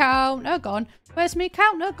me counter gone? Where's me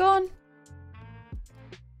counter gone?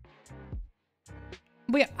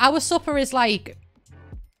 Our supper is like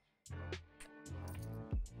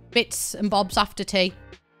bits and bobs after tea.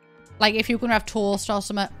 Like if you're gonna have toast or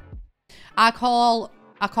something. I call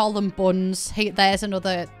them buns. There's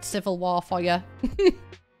another Civil War for you.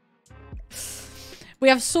 We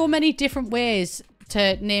have so many different ways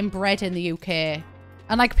to name bread in the UK.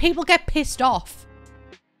 And like people get pissed off.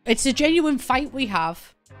 It's a genuine fight we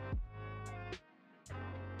have.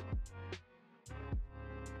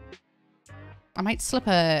 I might slip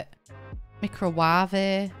a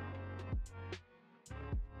microwave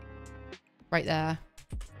right there.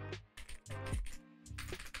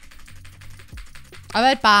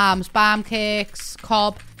 I've had balm cakes,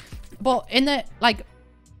 cob, but in the, like,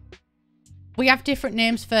 we have different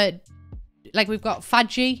names for, like, we've got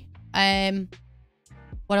fudgy,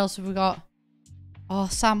 what else have we got? Oh,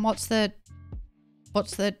 Sam, it's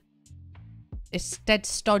dead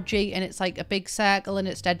stodgy, and it's like a big circle, and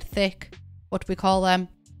it's dead thick. What do we call them?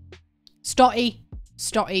 Stotty.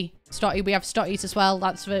 We have stotties as well.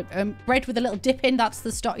 That's for, bread with a little dip in, that's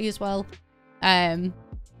the stotty as well.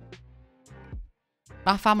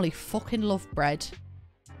 My family fucking love bread.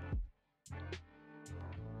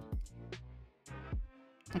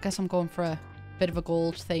 I guess I'm going for a bit of a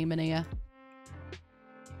gold theme in here.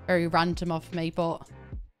 Very random of me, but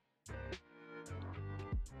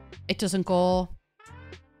it doesn't go.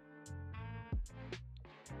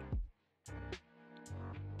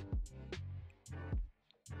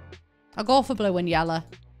 I'll go for blue and yellow.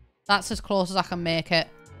 That's as close as I can make it.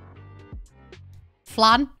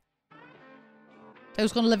 Flan.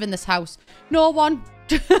 Who's going to live in this house? No one.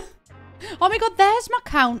 Oh my god, there's my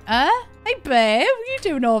counter. Hey babe, what are you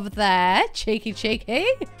doing over there?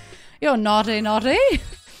 Cheeky. You're naughty.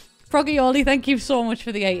 Froggy Oli, thank you so much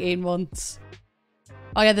for the 18 months.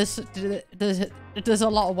 Oh yeah, there's a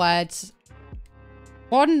lot of words.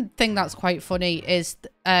 One thing that's quite funny is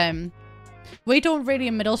we don't really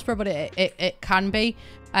in Middlesbrough, but it can be.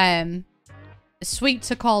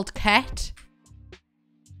 Sweets are called ket,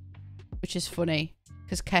 which is funny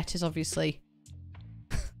because ket is obviously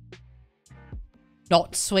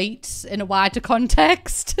not sweets in a wider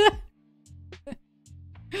context.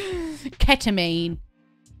 Ketamine.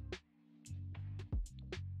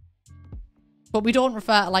 But we don't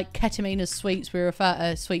refer to like ketamine as sweets. We refer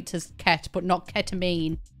to sweets as ket, but not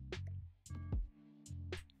ketamine.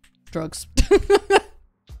 Drugs.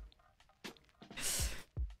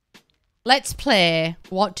 Let's play.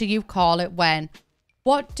 What do you call it when?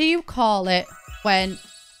 What do you call it when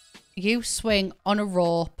you swing on a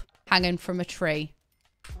rope hanging from a tree?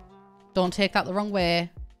 Don't take that the wrong way.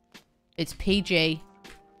 It's PG.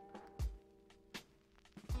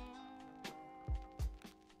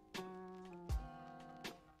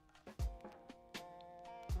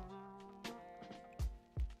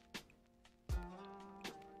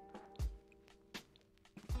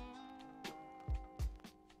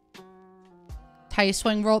 How you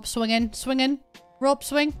swing, rope swinging, rope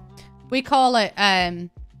swing. We call it Tarsian.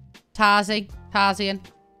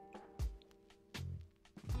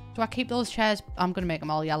 Do I keep those chairs? I'm gonna make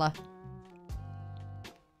them all yellow.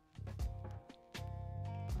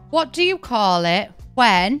 What do you call it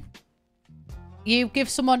when you give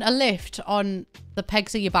someone a lift on the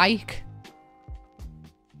pegs of your bike?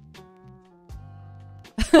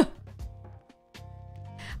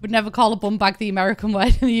 Would never call a bum bag the American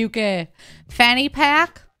word in the UK. Fanny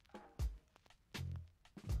pack?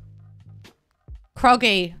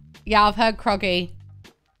 Croggy. Yeah, I've heard croggy.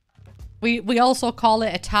 We also call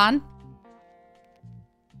it a tan.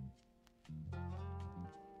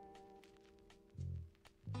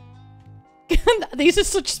 These are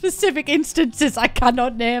such specific instances, I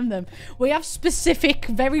cannot name them. We have specific,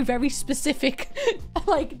 very, very specific,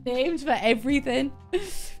 like, names for everything.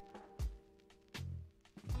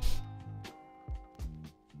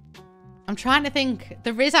 I'm trying to think.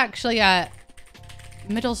 There is actually a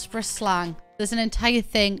Middlesbrough slang. There's an entire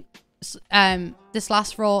thing. This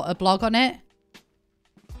last wrote a blog on it.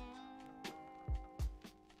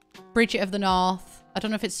 Bridget of the North. I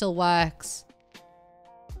don't know if it still works.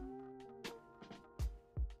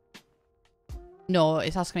 No,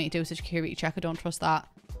 it's asking me to do a security check. I don't trust that.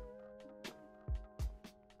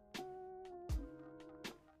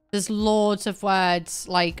 There's loads of words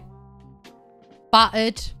like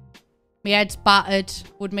battered. My head's battered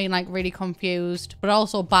would mean like really confused. But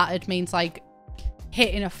also battered means like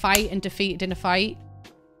hit in a fight and defeated in a fight.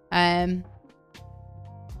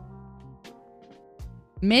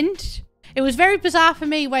 Mint. It was very bizarre for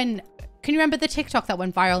me when... Can you remember the TikTok that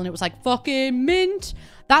went viral and it was like, fucking mint?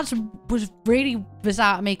 That was really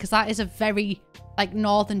bizarre to me because that is a very, like,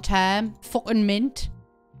 northern term. Fucking mint.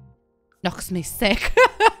 Knocks me sick.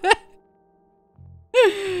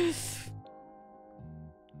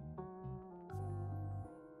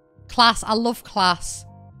 Class. I love class.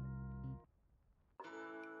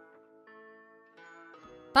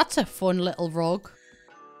 That's a fun little rug.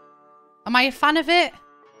 Am I a fan of it?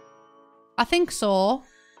 I think so.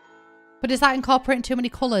 But is that incorporating too many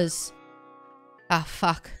colours? Ah,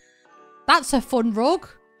 fuck. That's a fun rug.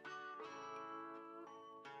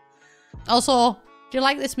 Also, do you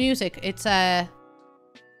like this music? It's a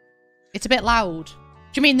bit loud. Do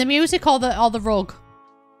you mean the music or the rug?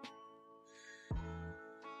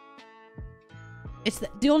 It's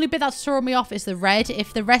the only bit that's throwing me off is the red.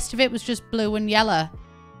 If the rest of it was just blue and yellow.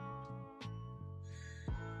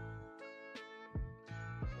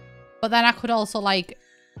 But then I could also like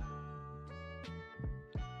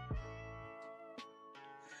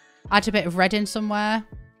add a bit of red in somewhere.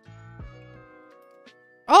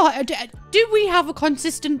 Oh, do we have a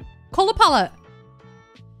consistent colour palette?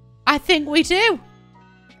 I think we do.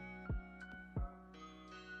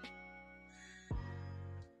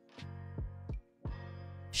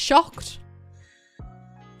 Shocked.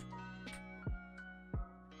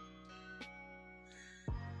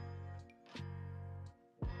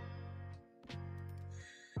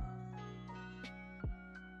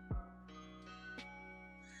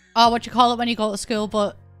 Oh, what do you call it when you go to school,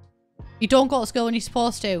 but you don't go to school when you're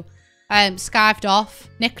supposed to? Skived off,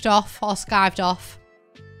 nicked off, or skived off.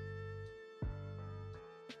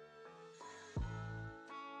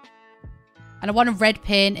 And I want a red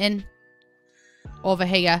painting over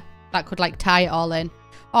here that could like tie it all in.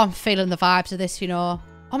 Oh, I'm feeling the vibes of this, you know.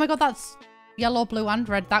 Oh my god, that's yellow, blue and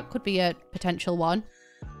red. That could be a potential one.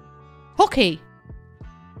 Hooky.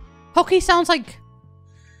 Hooky sounds like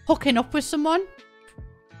hooking up with someone.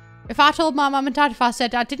 If I told my mum and dad, if I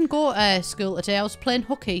said I didn't go to school today, I was playing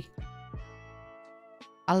hooky.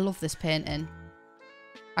 I love this painting.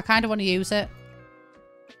 I kind of want to use it.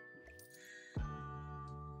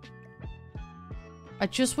 I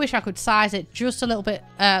just wish I could size it just a little bit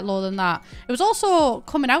lower than that. It was also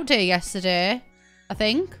coming out day yesterday, I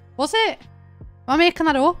think. Was it? Am I making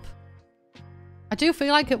that up? I do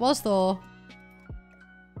feel like it was, though.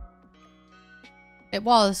 It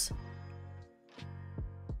was.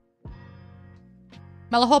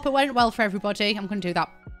 Well, I hope it went well for everybody. I'm going to do that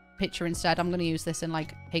picture instead. I'm going to use this in,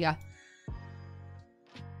 like, here.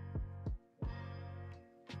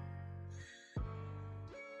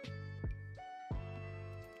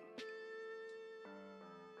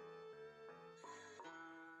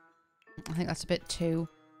 I think that's a bit too...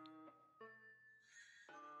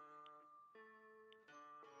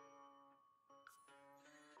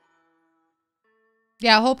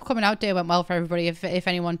 Yeah, I hope coming out day went well for everybody if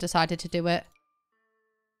anyone decided to do it.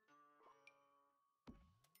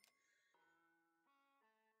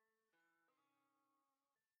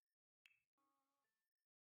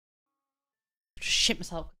 Just shit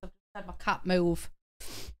myself because I've had my cat move.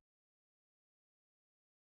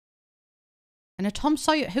 And a Tom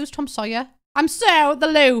Sawyer. Who's Tom Sawyer? I'm so out the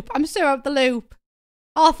loop. I'm so out the loop.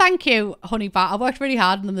 Oh, thank you, Honey Bat. I worked really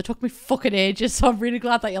hard on them. They took me fucking ages, so I'm really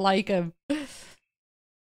glad that you like them.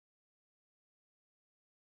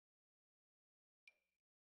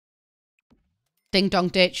 Ding dong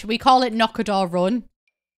ditch. We call it knock a door run.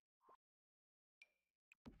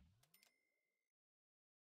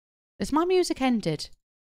 Has my music ended?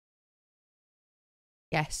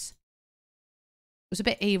 Yes. It was a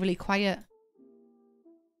bit eerily quiet.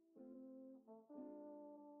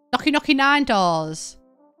 Knocky knocky 9 doors.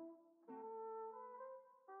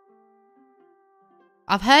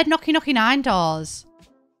 I've heard knocky knocky 9 doors.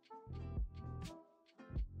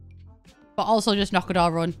 But also just knock a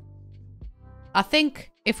door run. I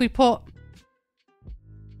think if we put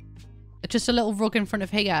just a little rug in front of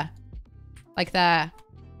here, like there,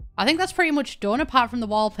 I think that's pretty much done apart from the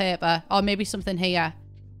wallpaper. Or maybe something here.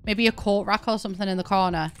 Maybe a coat rack or something in the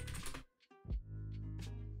corner.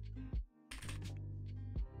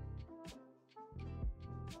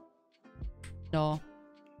 No.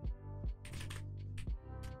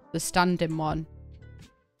 The standing one.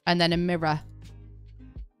 And then a mirror.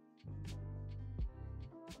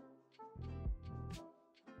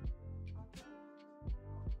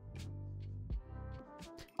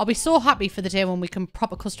 I'll be so happy for the day when we can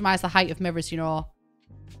proper customize the height of mirrors, you know.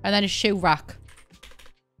 And then a shoe rack.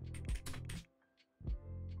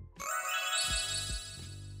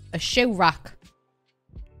 A shoe rack.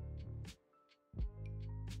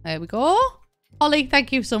 There we go. Holly,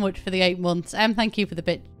 thank you so much for the 8 months. Thank you for the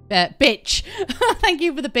bitch. Thank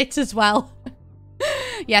you for the bits as well.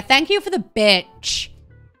 Yeah, thank you for the bitch.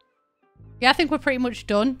 Yeah, I think we're pretty much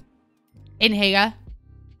done in here.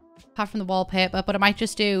 Apart from the wallpaper, but I might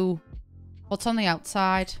just do what's on the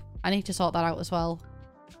outside. I need to sort that out as well.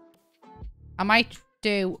 I might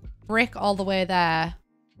do brick all the way there.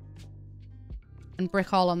 And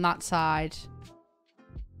brick all on that side.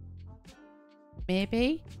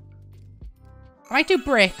 Maybe. I might do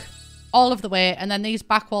brick all of the way, and then these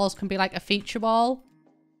back walls can be like a feature wall.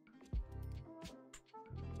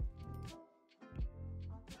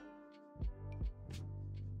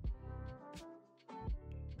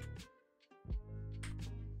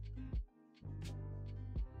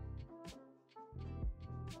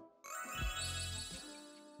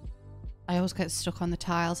 I always get stuck on the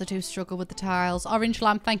tiles. I do struggle with the tiles. Orange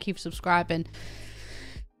Lamp, thank you for subscribing.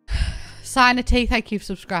 Sanity, thank you for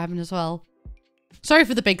subscribing as well. Sorry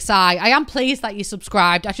for the big sigh. I am pleased that you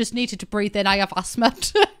subscribed. I just needed to breathe in. I have asthma.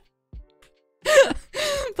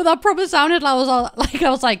 But that probably sounded like I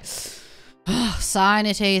was like, oh,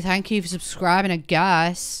 Sanity, thank you for subscribing, I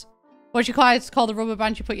guess. What do you guys call the rubber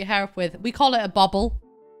band you put your hair up with? We call it a bobble.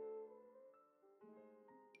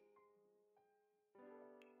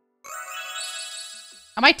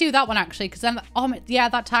 I might do that one actually, because then, oh yeah,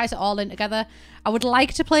 that ties it all in together. I would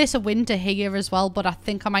like to place a window here as well, but I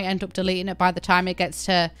think I might end up deleting it by the time it gets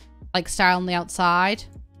to like style on the outside.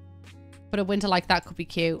 But a window like that could be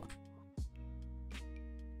cute.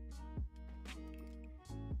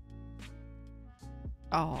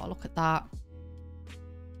 Oh, look at that.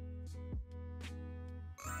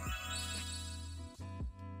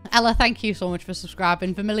 Ella, thank you so much for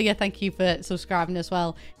subscribing. Familia, thank you for subscribing as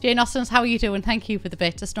well. Jane Austins, how are you doing? Thank you for the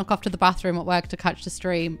bit. I snuck off to the bathroom at work to catch the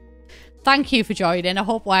stream. Thank you for joining. I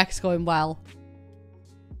hope work's going well.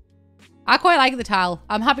 I quite like the tile.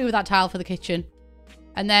 I'm happy with that tile for the kitchen.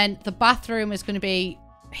 And then the bathroom is going to be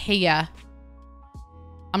here.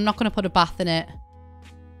 I'm not going to put a bath in it.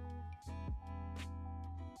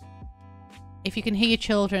 If you can hear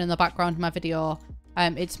children in the background of my video,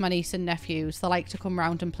 it's my niece and nephews. They like to come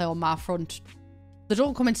round and play on my front. They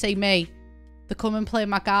don't come and see me. They come and play in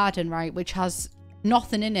my garden, right? Which has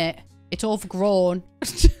nothing in it. It's overgrown.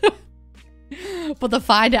 But they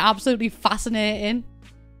find it absolutely fascinating.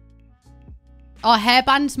 Oh,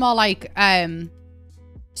 hairband's more like,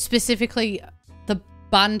 specifically the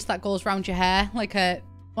band that goes around your hair. Like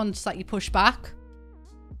ones that you push back.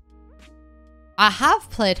 I have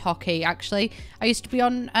played hockey, actually. I used to be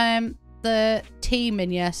on, the team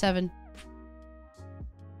in year 7.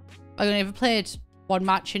 I only ever played one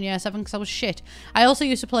match in year 7 because I was shit. I also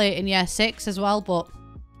used to play it in year 6 as well, but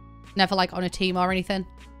never like on a team or anything.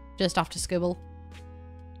 Just after school.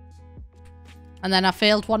 And then I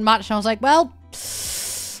failed one match and I was like, well,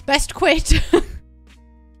 best quit.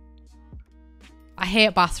 I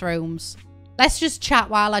hate bathrooms. Let's just chat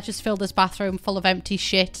while I just fill this bathroom full of empty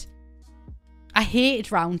shit. I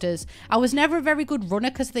hated rounders. I was never a very good runner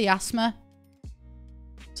because of the asthma.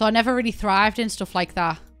 So I never really thrived in stuff like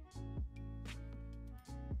that.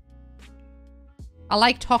 I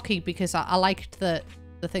liked hockey because I liked the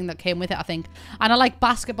thing that came with it, I think. And I like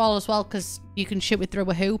basketball as well because you can shoot it through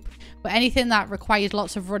a hoop. But anything that required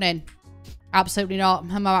lots of running, absolutely not.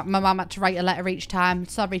 My mum had to write a letter each time.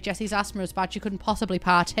 Sorry, Jessie's asthma is bad. She couldn't possibly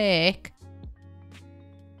partake.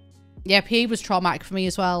 Yeah, PE was traumatic for me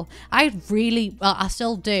as well. I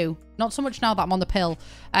still do. Not so much now that I'm on the pill.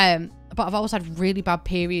 But I've always had really bad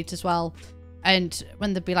periods as well. And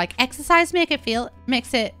when they'd be like, exercise makes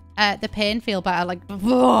it the pain feel better. Like,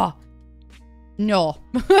 ugh. No.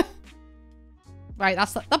 Right,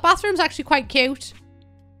 the bathroom's actually quite cute.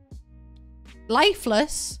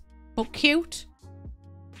 Lifeless, but cute.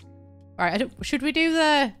 Right, should we do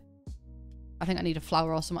the... I think I need a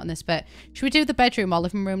flower or something on this bit. Should we do the bedroom or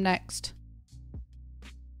living room next?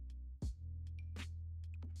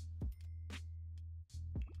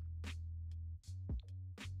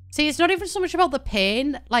 See, it's not even so much about the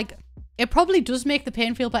pain. Like, It probably does make the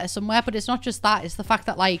pain feel better somewhere, but it's not just that. It's the fact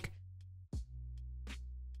that, like,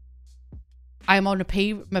 I'm on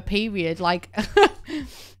my period, like,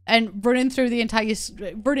 and running next to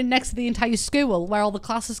the entire school where all the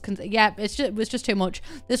classes can, yeah, it was just too much.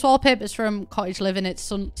 This wallpaper's from Cottage Living. It's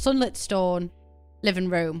sunlit stone living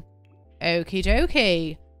room. Okie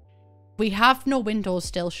dokie. We have no windows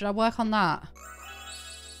still. Should I work on that?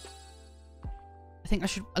 I think I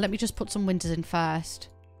should, let me just put some windows in first.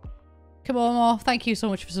 Come on, Mo. Thank you so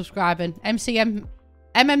much for subscribing. MMCMII,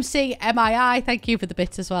 thank you for the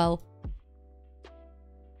bits as well.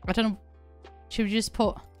 I don't know. Should we just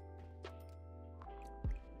put...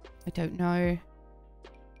 I don't know.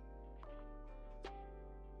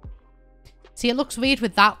 See, it looks weird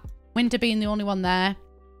with that window being the only one there.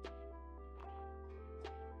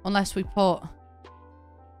 Unless we put...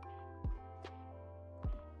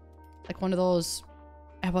 like one of those...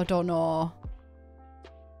 oh, I don't know.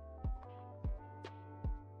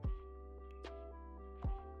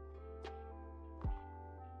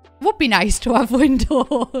 Would be nice to have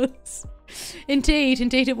windows. Indeed,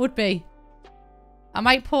 indeed it would be. I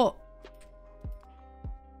might put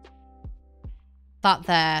that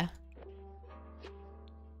there.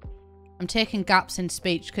 I'm taking gaps in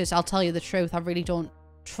speech because I'll tell you the truth, I really don't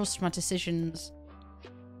trust my decisions.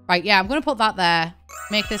 Right, yeah, I'm going to put that there.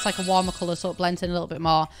 Make this like a warmer colour so it blends in a little bit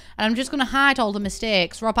more. And I'm just going to hide all the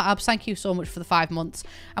mistakes. Robert Abs, thank you so much for the 5 months.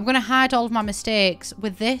 I'm going to hide all of my mistakes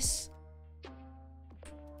with this.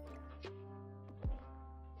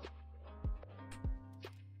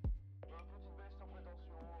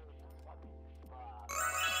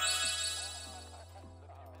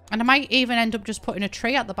 And I might even end up just putting a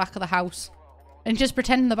tree at the back of the house. And just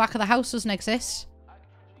pretending the back of the house doesn't exist.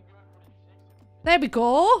 There we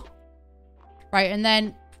go. Right, and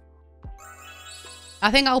then...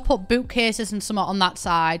 I think I'll put bookcases and some on that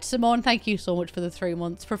side. Simone, thank you so much for the 3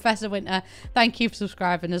 months. Professor Winter, thank you for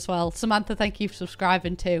subscribing as well. Samantha, thank you for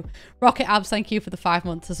subscribing too. Rocket Abs, thank you for the 5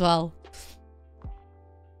 months as well.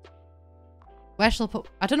 Where shall I put...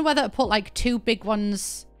 I don't know whether to put like 2 big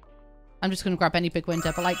ones... I'm just going to grab any big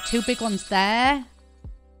window, but like 2 big ones there.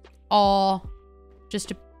 Or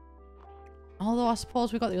just a... although I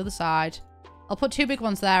suppose we've got the other side. I'll put 2 big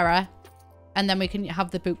ones there, and then we can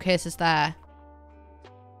have the bookcases there.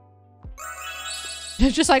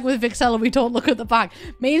 Just like with Vixella, we don't look at the back.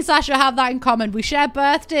 Me and Sasha have that in common. We share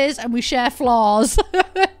birthdays and we share flaws.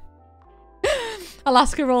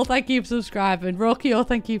 Alaska Roll, thank you for subscribing. Rokio,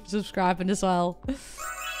 thank you for subscribing as well.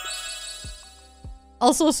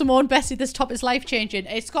 Also, Simone, Bessie, this top is life-changing.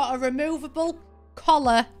 It's got a removable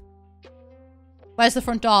collar. Where's the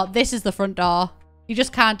front door? This is the front door. You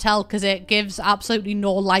just can't tell because it gives absolutely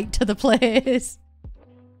no light to the place.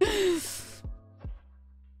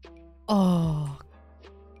 Oh.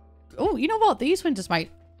 Oh, you know what? These windows might...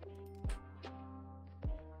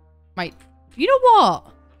 You know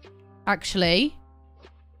what? Actually.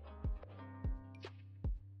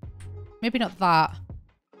 Maybe not that.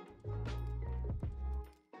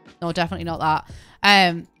 No, definitely not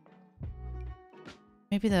that.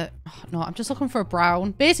 Maybe the... oh, no, I'm just looking for a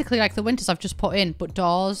brown. Basically, like the windows I've just put in, but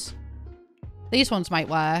doors. These ones might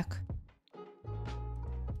work.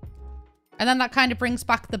 And then that kind of brings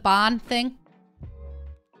back the barn thing.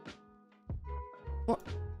 What?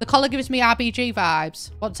 The colour gives me RBG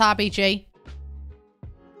vibes. What's RBG?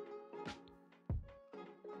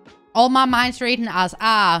 All my mind's reading as,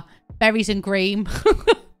 berries and cream.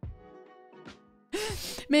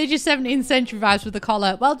 Major 17th century vibes with the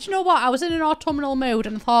collar. Well, do you know what? I was in an autumnal mood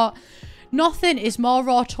and I thought, nothing is more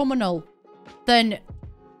autumnal than...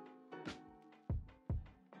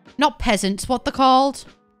 not peasants, what they're called?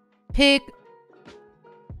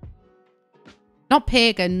 Not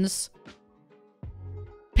pagans.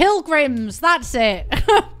 Pilgrims, that's it.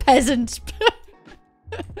 Peasants.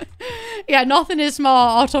 Yeah, nothing is more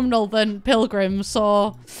autumnal than pilgrims,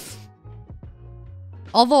 so...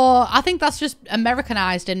 although, I think that's just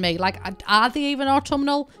Americanized in me. Like, are they even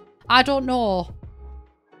autumnal? I don't know.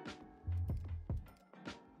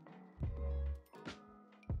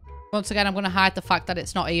 Once again, I'm going to hide the fact that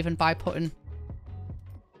it's not even by putting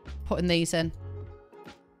these in.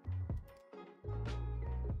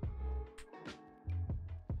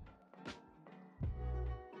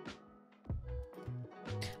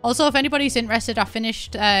 Also, if anybody's interested, I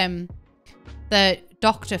finished the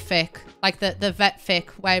doctor fic, like the vet fic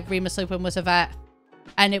where Remus Lupin was a vet,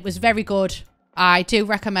 and it was very good. I do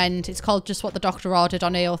recommend. It's called Just What the Doctor Ordered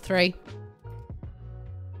on AO3.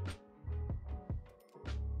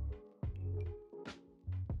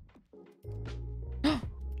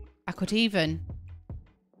 I could even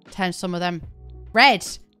turn some of them red.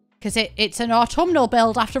 Because it's an autumnal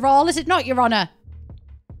build after all, is it not, Your Honour?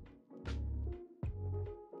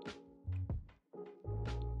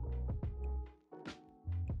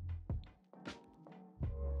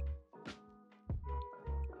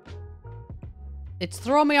 It's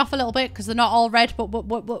thrown me off a little bit because they're not all red, but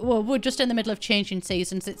we're just in the middle of changing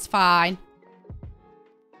seasons. It's fine.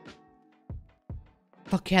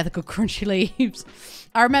 Fuck yeah, the good crunchy leaves.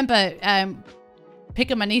 I remember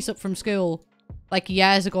picking my niece up from school like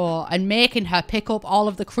years ago and making her pick up all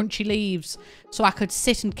of the crunchy leaves so I could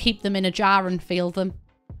sit and keep them in a jar and feel them.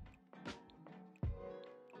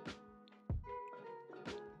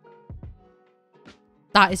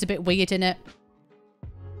 That is a bit weird, innit?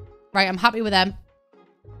 Right, I'm happy with them.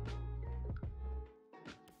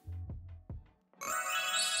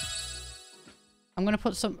 I'm going to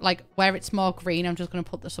put some, like, where it's more green, I'm just going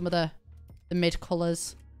to put some of the mid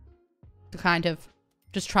colours to kind of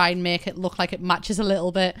just try and make it look like it matches a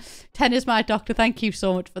little bit. 10 is my doctor. Thank you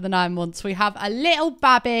so much for the 9 months. We have a little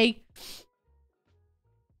babby.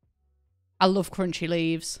 I love crunchy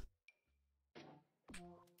leaves.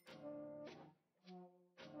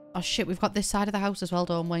 Oh shit, we've got this side of the house as well,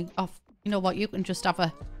 don't we? Oh, you know what? You can just have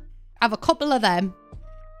a couple of them.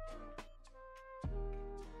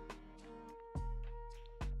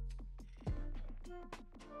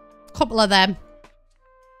 Couple of them.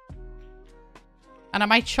 And I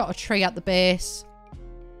might shot a tree at the base.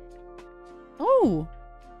 Oh.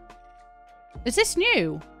 Is this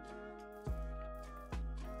new?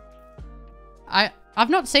 I've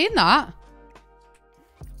not seen that.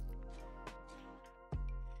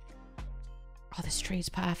 Oh, this tree is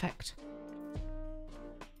perfect.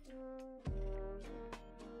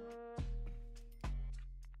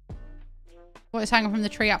 What is hanging from the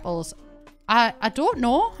tree apples? I don't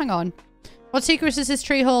know. Hang on. What secrets does this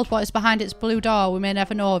tree hold? What is behind its blue door? We may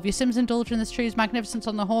never know. If your Sims indulge in this tree's magnificence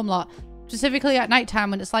on the home lot, specifically at night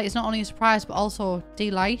time when its light is not only a surprise but also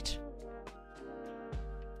delight.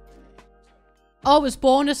 Oh, it was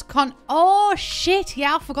bonus con. Oh shit!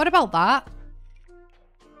 Yeah, I forgot about that.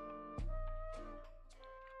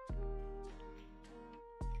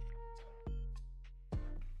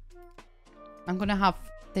 I'm gonna have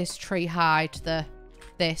this tree hide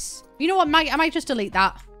this. You know what? I might just delete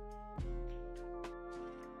that.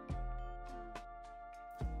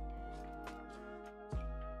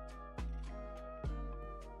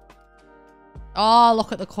 Oh,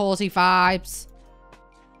 look at the cozy vibes.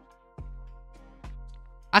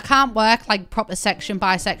 I can't work like proper section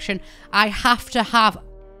by section. I have to have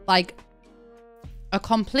like a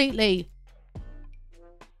completely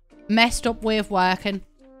messed up way of working.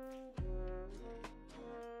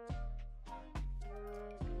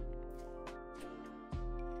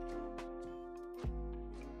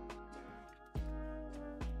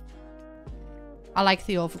 I like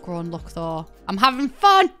the overgrown look though. I'm having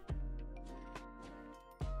fun.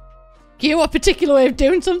 You a particular way of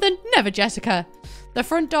doing something? Never, Jessica. The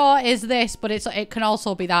front door is this, but it can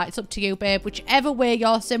also be that. It's up to you, babe. Whichever way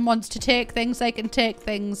your sim wants to take things, they can take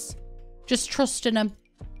things. Just trust in them.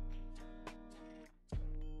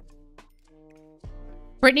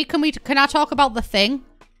 Brittany, can I talk about the thing?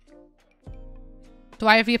 Do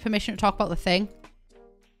I have your permission to talk about the thing?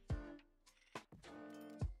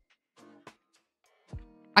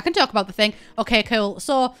 I can talk about the thing. Okay, cool.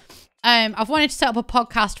 So, I've wanted to set up a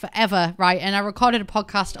podcast forever, right? And I recorded a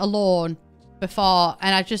podcast alone before,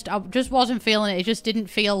 and I just wasn't feeling it. It just didn't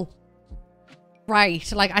feel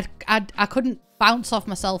right. Like I couldn't bounce off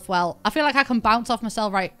myself well. I feel like I can bounce off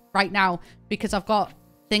myself right now because I've got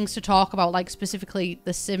things to talk about, like specifically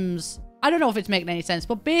The Sims. I don't know if it's making any sense,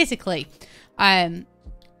 but basically,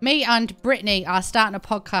 me and Brittany are starting a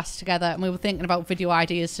podcast together, and we were thinking about video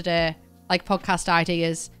ideas today, like podcast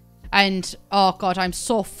ideas. And, oh God, I'm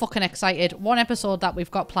so fucking excited. One episode that we've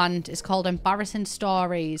got planned is called Embarrassing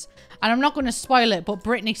Stories. And I'm not going to spoil it, but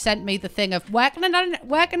Brittany sent me the thing of working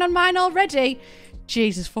on mine already.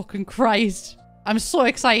 Jesus fucking Christ. I'm so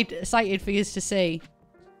excited for you to see.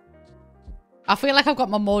 I feel like I've got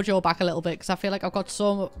my mojo back a little bit because I feel like I've got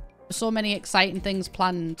so many exciting things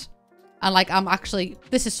planned. And like,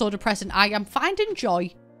 this is so depressing. I am finding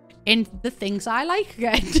joy in the things I like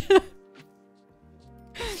again.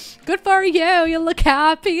 Good for you. You look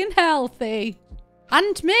happy and healthy.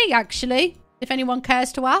 And me, actually. If anyone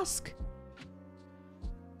cares to ask.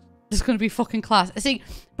 This is going to be fucking class. See,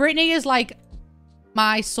 Brittany is like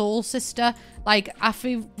my soul sister. Like,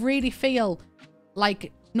 really feel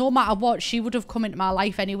like no matter what, she would have come into my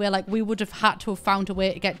life anyway. Like, we would have had to have found a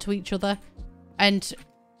way to get to each other. And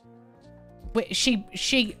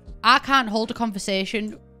I can't hold a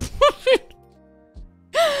conversation.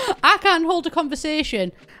 I can't hold a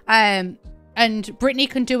conversation. And Brittany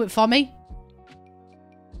can do it for me.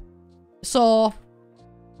 So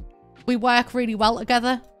we work really well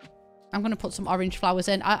together. I'm going to put some orange flowers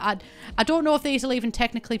in. I don't know if these will even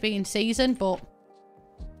technically be in season, but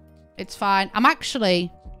it's fine. I'm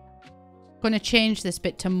actually going to change this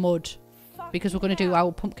bit to mud because we're going to do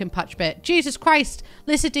our pumpkin patch bit. Jesus Christ.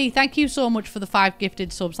 Lissa D, thank you so much for the 5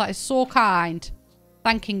 gifted subs. That is so kind.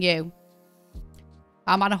 Thanking you.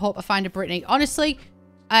 And I hope I find a Brittany. Honestly,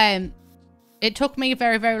 it took me a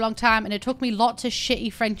very, very long time, and it took me lots of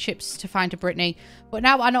shitty friendships to find a Brittany. But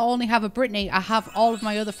now I not only have a Brittany, I have all of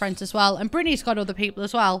my other friends as well. And Brittany's got other people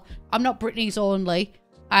as well. I'm not Brittany's only.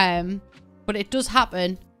 But it does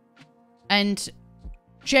happen. And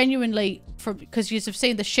genuinely, because you've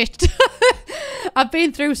seen the shit. I've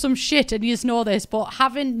been through some shit and you know this. But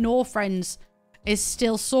having no friends is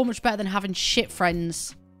still so much better than having shit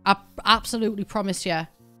friends. I absolutely promise you.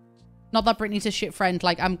 Not that Brittany's a shit friend.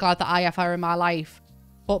 Like, I'm glad that I have her in my life.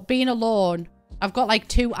 But being alone, I've got like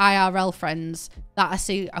 2 IRL friends that I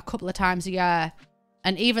see a couple of times a year.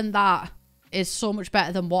 And even that is so much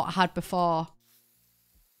better than what I had before.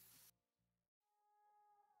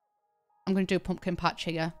 I'm going to do a pumpkin patch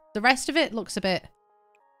here. The rest of it looks a bit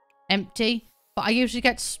empty. But I usually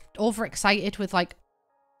get overexcited with like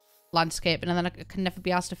landscaping. And then I can never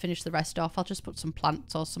be asked to finish the rest off. I'll just put some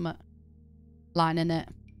plants or something lining it.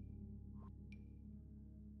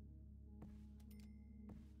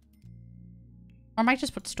 Or I might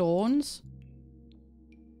just put stones.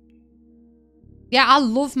 Yeah, I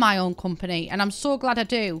love my own company. And I'm so glad I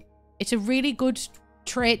do. It's a really good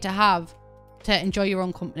trait to have. To enjoy your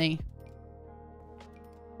own company.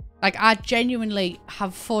 Like, I genuinely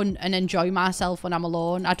have fun and enjoy myself when I'm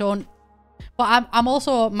alone. I don't... But I'm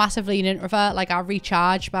also massively an introvert. Like, I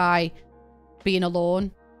recharge by being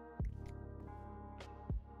alone.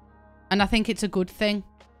 And I think it's a good thing.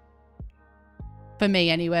 For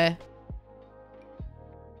me, anyway.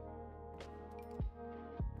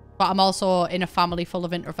 But I'm also in a family full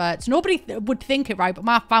of introverts. Nobody would think it, right? But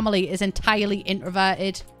my family is entirely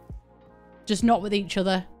introverted. Just not with each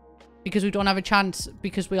other. Because we don't have a chance.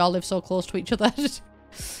 Because we all live so close to each other.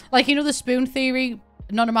 Like, you know the spoon theory?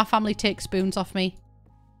 None of my family takes spoons off me.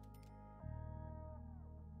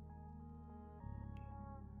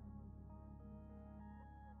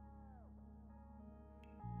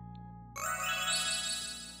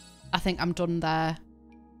 I think I'm done there.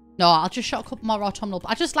 No, I'll just shot a couple more autumnal.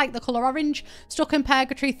 I just like the colour orange. Stuck in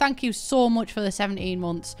Purgatory, thank you so much for the 17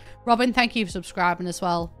 months. Robin, thank you for subscribing as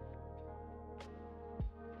well.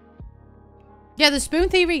 Yeah, the spoon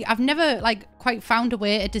theory, I've never, like, quite found a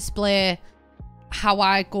way to display how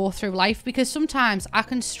I go through life. Because sometimes I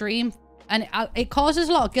can stream and it causes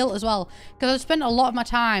a lot of guilt as well. Because I've spent a lot of my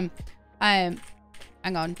time... hang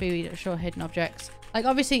on, baby, show hidden objects. Like,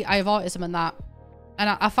 obviously, I have autism and that. And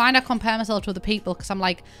I find I compare myself to other people because I'm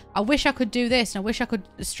like, I wish I could do this and I wish I could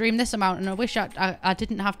stream this amount and I wish I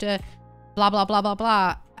didn't have to blah, blah, blah, blah,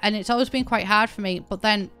 blah. And it's always been quite hard for me. But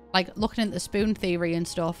then, like, looking at the spoon theory and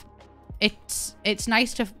stuff, it's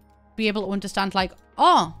nice to be able to understand, like,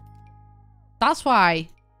 oh, that's why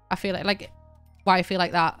I feel like why I feel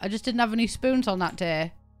like that. I just didn't have any spoons on that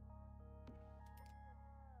day.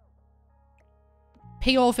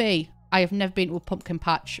 POV. I have never been to a pumpkin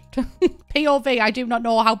patch. POV, I do not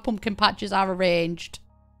know how pumpkin patches are arranged.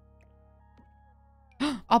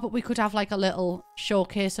 Oh, but we could have like a little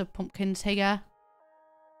showcase of pumpkins here.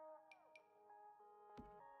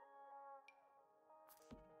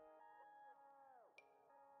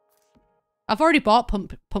 I've already bought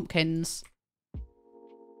pumpkins.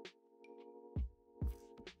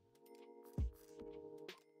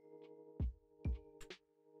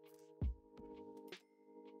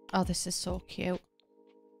 Oh, this is so cute.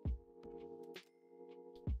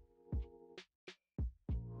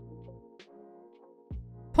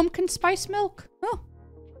 Pumpkin spice milk? Oh,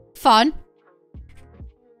 fun.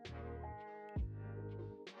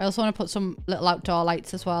 I also want to put some little outdoor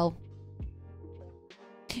lights as well.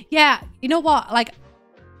 Yeah, you know what? Like,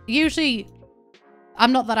 usually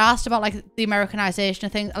I'm not that asked about like the Americanization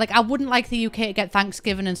of things. Like, I wouldn't like the UK to get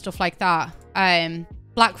Thanksgiving and stuff like that.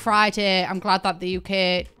 Black Friday, I'm glad that the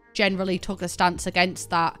UK generally took a stance against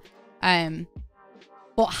that.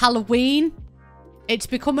 But Halloween, it's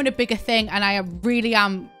becoming a bigger thing, and I really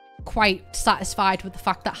am quite satisfied with the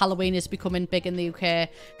fact that Halloween is becoming big in the UK.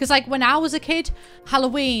 Because like when I was a kid,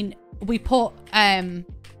 Halloween, we put a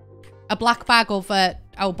black bag over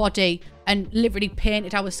our body and literally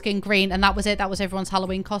painted our skin green, and that was it. That was everyone's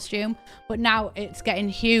Halloween costume. But now it's getting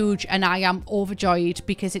huge and I am overjoyed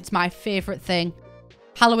because it's my favorite thing.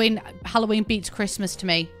 Halloween beats Christmas to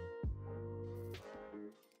me.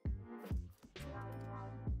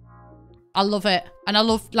 I love it. And I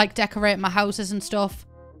love, like, decorating my houses and stuff.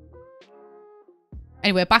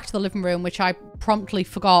 Anyway, back to the living room, which I promptly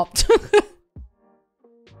forgot.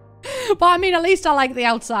 But, I mean, at least I like the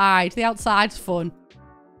outside. The outside's fun.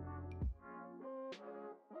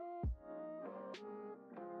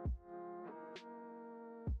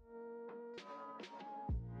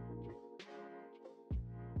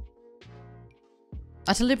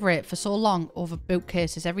 I deliberate for so long over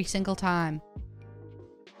bookcases every single time.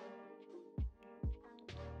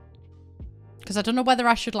 Because I don't know whether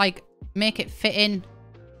I should, like, make it fit in.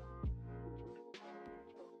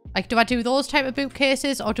 Like, do I do those type of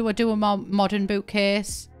bookcases or do I do a more modern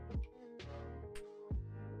bookcase?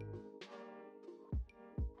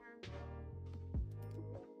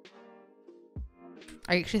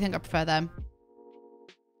 I actually think I prefer them.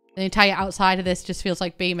 The entire outside of this just feels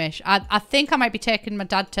like Beamish. I think I might be taking my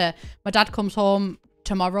dad to... My dad comes home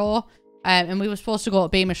tomorrow. And we were supposed to go to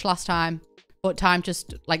Beamish last time. But time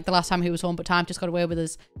just... Like, the last time he was home, but time just got away with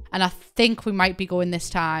us. And I think we might be going this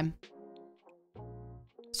time.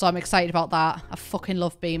 So I'm excited about that. I fucking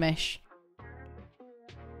love Beamish.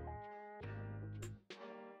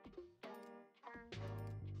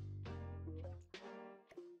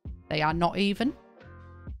 They are not even.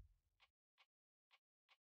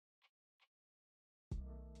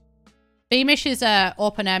 Beamish is a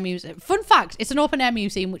open air museum. Fun fact, it's an open air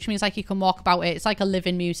museum, which means like you can walk about it. It's like a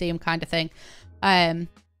living museum kind of thing. And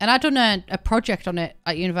I've done a project on it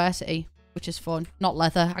at university, which is fun. Not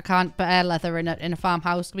leather. I can't put air leather in a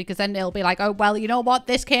farmhouse because then it'll be like, oh, well, you know what?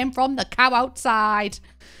 This came from the cow outside.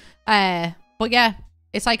 But yeah,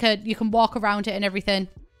 it's like you can walk around it and everything.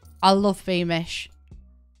 I love Beamish.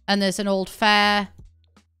 And there's an old fair.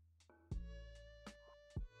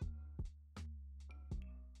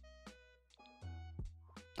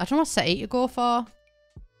 I don't know what settee to go for.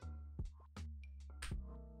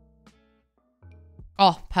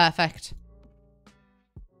 Oh, perfect.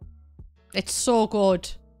 It's so good.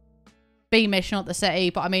 Beamish, not the settee,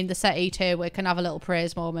 but I mean the settee too. We can have a little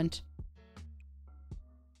praise moment.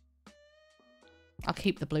 I'll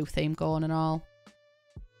keep the blue theme going and all.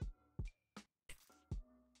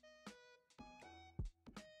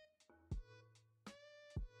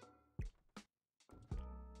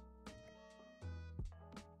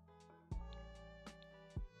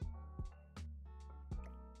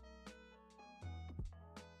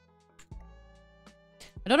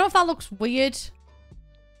 I don't know if that looks weird,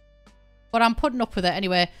 but I'm putting up with it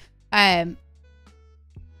anyway. I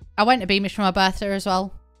went to Beamish for my birthday as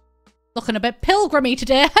well. Looking a bit pilgrimy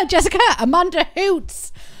today. Jessica, Amanda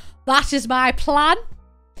hoots. That is my plan.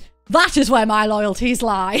 That is where my loyalties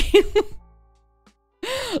lie.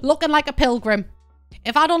 Looking like a pilgrim.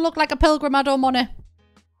 If I don't look like a pilgrim, I don't want to.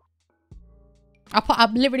 I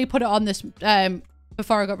literally put it on this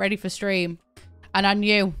before I got ready for stream, and I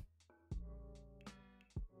knew.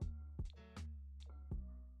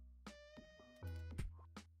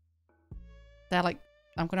 They're like,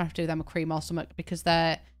 I'm going to have to do them a cream or something because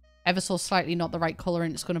they're ever so slightly not the right colour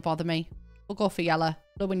and it's going to bother me. We'll go for yellow.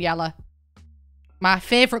 Blue and yellow. My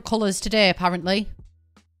favourite colours today, apparently.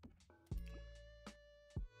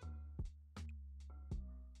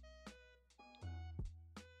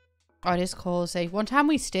 Oh, it is cosy. One time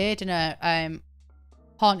we stayed in a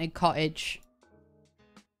haunted cottage.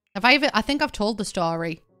 I think I've told the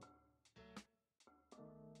story.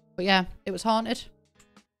 But yeah, it was haunted.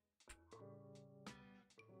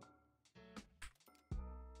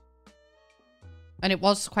 And it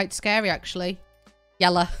was quite scary, actually.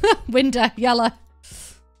 Yellow. Window, yellow.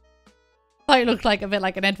 Thought it looked like a bit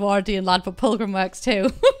like an Edwardian lad, but Pilgrim works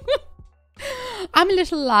too. I'm a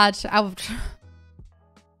little lad.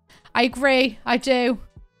 I agree. I do.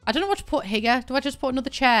 I don't know what to put here. Do I just put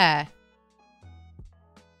another chair?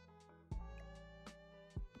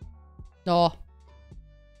 No.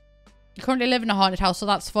 You currently live in a haunted house, so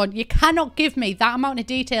that's fun. You cannot give me that amount of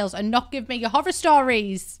details and not give me your horror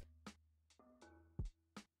stories.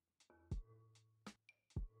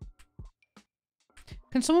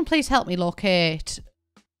 Can someone please help me locate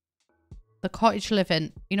the cottage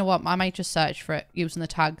living? You know what? I might just search for it using the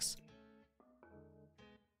tags.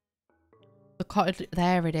 The cottage...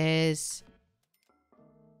 There it is.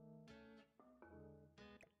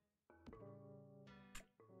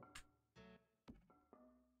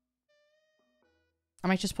 I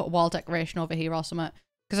might just put a wall decoration over here or something.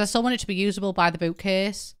 Because I still want it to be usable by the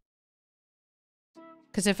bookcase.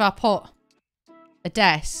 Because if I put a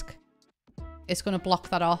desk... It's going to block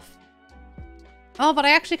that off. Oh, but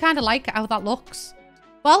I actually kind of like how that looks.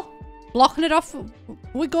 Well, blocking it off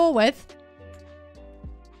we go with.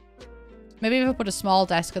 Maybe if I put a small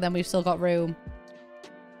desk and then we've still got room.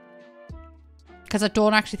 Because I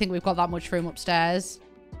don't actually think we've got that much room upstairs.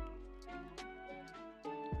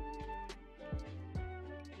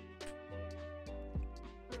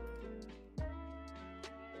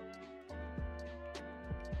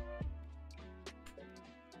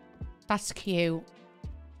 That's cute.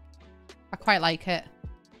 I quite like it.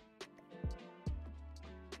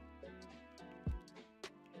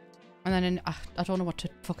 And then I don't know what to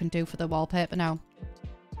fucking do for the wallpaper now.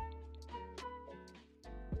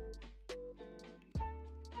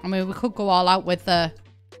 I mean, we could go all out with the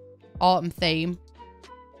autumn theme.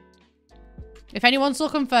 If anyone's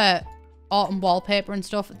looking for autumn wallpaper and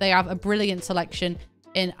stuff, they have a brilliant selection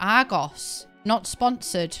in Argos. Not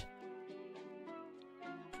sponsored.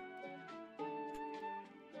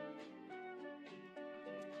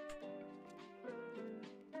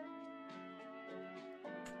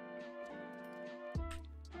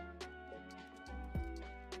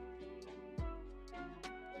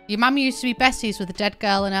 Your mum used to be besties with a dead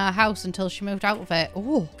girl in our house until she moved out of it.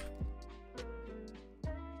 Oh.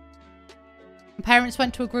 My parents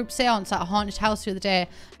went to a group seance at a haunted house the other day,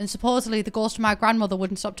 and supposedly the ghost of my grandmother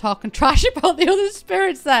wouldn't stop talking trash about the other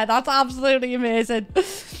spirits there. That's absolutely amazing.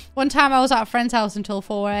 One time I was at a friend's house until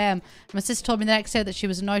 4 AM. My sister told me the next day that she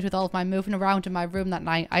was annoyed with all of my moving around in my room that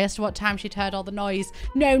night. I asked her what time she'd heard all the noise.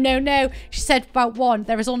 No, no, no. She said about 1.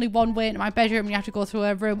 There is only one way into my bedroom and you have to go through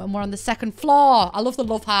her room, and we're on the 2nd floor. I love the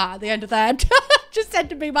love heart at the end of that. Just send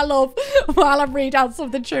to me my love while I'm reading out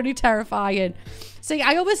something truly terrifying. See,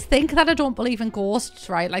 I always think that I don't believe in ghosts,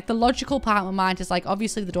 right? Like, the logical part of my mind is like,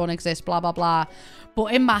 obviously they don't exist, blah, blah, blah.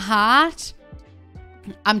 But in my heart,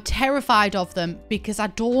 I'm terrified of them because I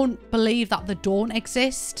don't believe that they don't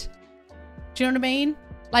exist. Do you know what I mean?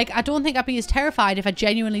 Like, I don't think I'd be as terrified if I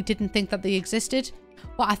genuinely didn't think that they existed.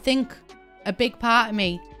 But I think a big part of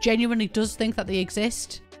me genuinely does think that they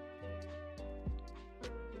exist.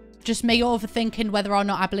 Just me overthinking whether or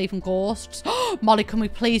not I believe in ghosts. Molly, can we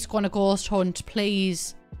please go on a ghost hunt,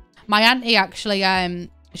 please? My auntie actually,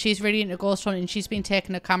 she's really into ghost hunting. She's been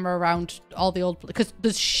taking a camera around all the old... Because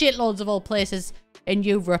there's shitloads of old places in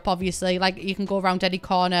Europe, obviously. Like, you can go around any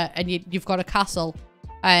corner and you've got a castle.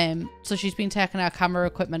 So she's been taking her camera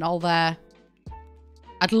equipment all there.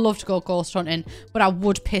 I'd love to go ghost hunting, but I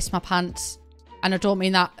would piss my pants. And I don't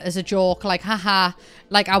mean that as a joke. Like, haha.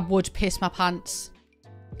 Like, I would piss my pants.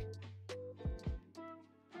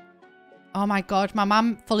 Oh my god, my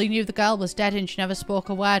mum fully knew the girl was dead and she never spoke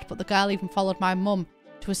a word, but the girl even followed my mum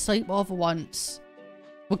to a sleepover once.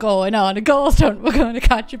 We're going on a ghost hunt. We're going to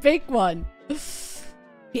catch a big one.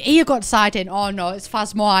 Your ear got side in. Oh no, it's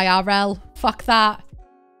Phasmo IRL. Fuck that.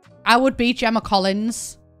 I would be Gemma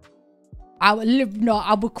Collins. I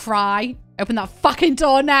would cry. Open that fucking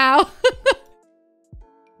door now.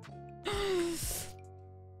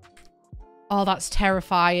 Oh, that's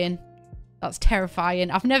terrifying. That's terrifying.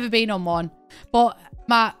 I've never been on one. But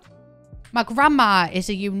my grandma is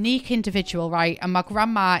a unique individual, right? And my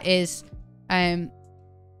grandma is,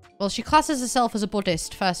 well, she classes herself as a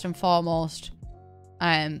Buddhist, first and foremost.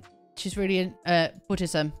 She's really in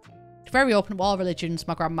Buddhism. She's very open to all religions,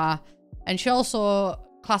 my grandma. And she also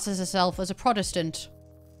classes herself as a Protestant.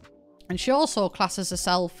 And she also classes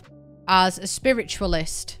herself as a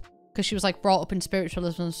spiritualist. Because she was, like, brought up in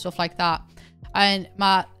spiritualism and stuff like that. And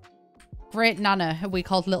my great nana, who we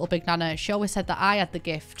called Little Big Nana, she always said that I had the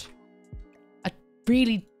gift. I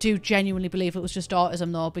really do genuinely believe it was just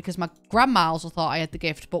autism though, because my grandma also thought I had the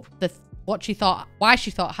gift, but why she thought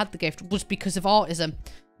I had the gift was because of autism.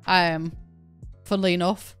 Funnily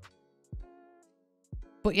enough.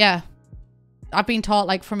 But yeah, I've been taught,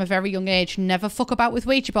 like, from a very young age, never fuck about with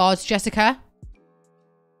Ouija boards, Jessica.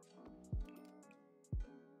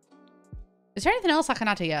 Is there anything else I can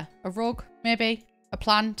add here? A rug, maybe? A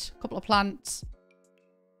plant, a couple of plants.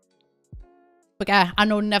 But yeah, I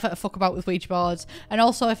know never to fuck about with Ouija boards. And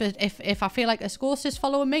also, if I feel like a ghost is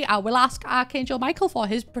following me, I will ask Archangel Michael for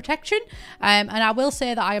his protection. And I will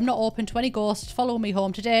say that I am not open to any ghosts following me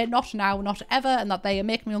home today. Not now, not ever. And that they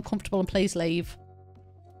make me uncomfortable, and please leave.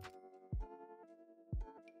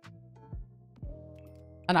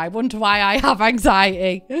 And I wonder why I have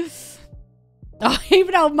anxiety. Oh,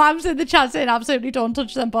 even though Mum's in the chat saying absolutely don't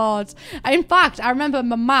touch them boards. In fact, I remember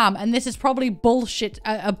my mum, and this is probably bullshit,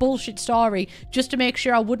 a bullshit story, just to make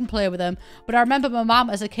sure I wouldn't play with them. But I remember my mum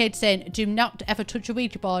as a kid saying, do not ever touch a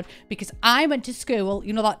Ouija board, because I went to school,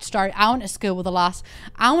 you know that story, I went to school with a lass.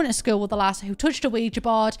 I went to school with a lass who touched a Ouija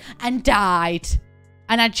board and died.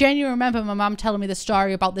 And I genuinely remember my mum telling me the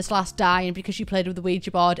story about this lass dying because she played with the Ouija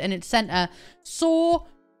board, and it sent her so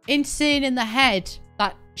insane in the head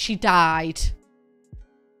that she died.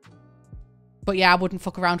 But yeah, I wouldn't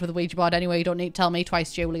fuck around with a Ouija board anyway. You don't need to tell me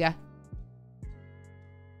twice, Julia.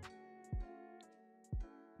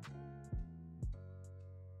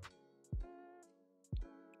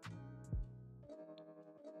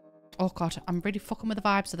 Oh God, I'm really fucking with the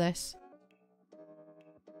vibes of this.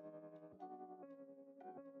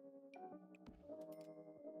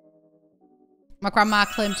 My grandma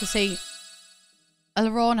claimed to see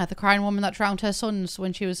Alarona, the crying woman that drowned her sons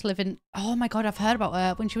when she was living... Oh my God, I've heard about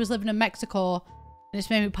her. When she was living in Mexico. And it's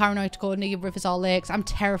made me paranoid to go near rivers or lakes. I'm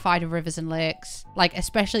terrified of rivers and lakes. Like,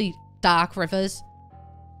 especially dark rivers.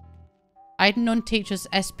 I had nun teachers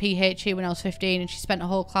SPHE when I was 15 and she spent a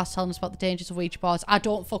whole class telling us about the dangers of Ouija boards. I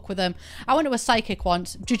don't fuck with them. I went to a psychic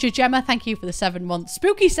once. Gemma, thank you for the 7 months.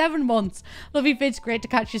 Spooky 7 months. Love you vids. Great to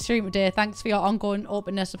catch your stream today. Thanks for your ongoing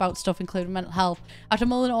openness about stuff, including mental health. After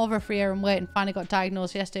mulling over for a year and waiting, finally got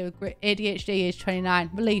diagnosed yesterday with ADHD, age 29.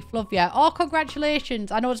 Relief. Love you. Oh,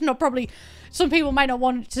 congratulations. I know it's not probably... Some people might not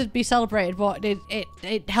want it to be celebrated, but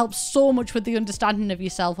it helps so much with the understanding of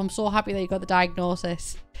yourself. I'm so happy that you got the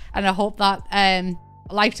diagnosis. And I hope that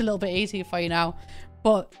life's a little bit easier for you now.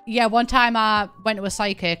 But yeah, one time I went to a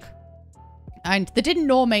psychic and they didn't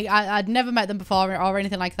know me. I'd never met them before or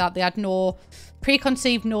anything like that. They had no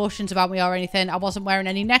preconceived notions about me or anything. I wasn't wearing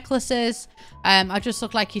any necklaces. I just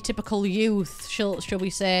looked like your typical youth, shall we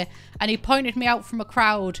say. And he pointed me out from a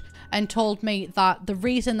crowd and told me that the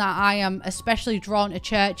reason that I am especially drawn to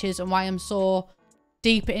churches and why I'm so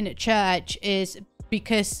deep into church is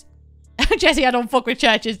because... Jesse, I don't fuck with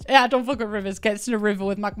churches. I don't fuck with rivers. Gets in a river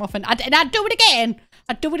with McMuffin. And I'd do it again.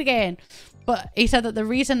 I'd do it again. But he said that the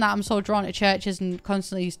reason that I'm so drawn to churches and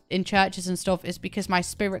constantly in churches and stuff is because my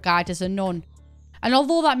spirit guide is a nun. And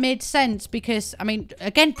although that made sense because, I mean,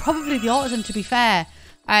 again, probably the autism to be fair.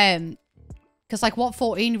 Because like what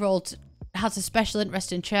 14-year-old has a special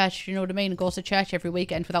interest in church, you know what I mean? And goes to church every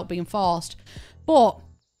weekend without being forced. But...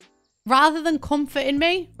 rather than comforting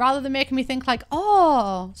me, rather than making me think like,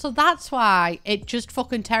 oh, so that's why, it just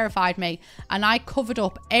fucking terrified me. And I covered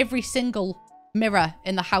up every single mirror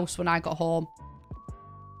in the house when I got home.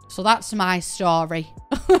 So that's my story.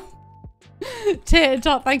 Tater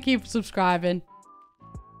Tot, thank you for subscribing.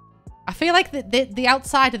 I feel like the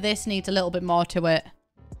outside of this needs a little bit more to it.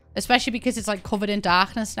 Especially because it's like covered in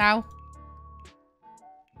darkness now.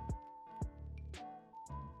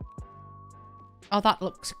 Oh, that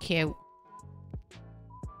looks cute.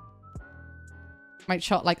 Might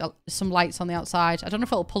shot like some lights on the outside. I don't know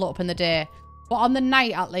if it'll pull it up in the day. But on the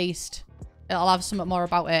night, at least, it'll have something more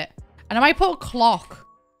about it. And I might put a clock.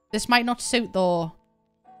 This might not suit, though.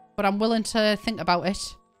 But I'm willing to think about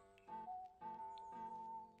it.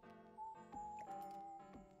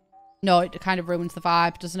 No, it kind of ruins the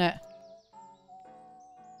vibe, doesn't it?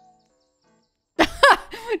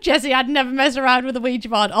 Jesse, I'd never mess around with a Ouija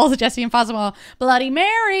board. Also, Jesse and Phasma, Bloody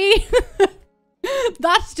Mary.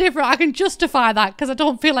 That's different. I can justify that because I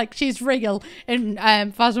don't feel like she's real in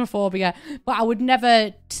Phasmophobia. But I would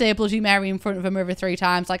never say Bloody Mary in front of a mirror 3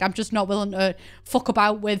 times. Like, I'm just not willing to fuck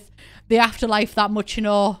about with the afterlife that much, you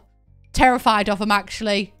know. Terrified of them,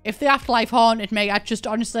 actually. If the afterlife haunted me, I'd just,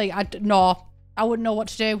 honestly, no. I wouldn't know what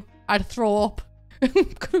to do. I'd throw up.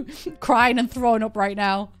 Crying and throwing up right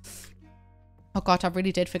now. Oh God, I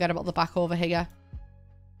really did forget about the back over here.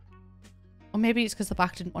 Or maybe it's because the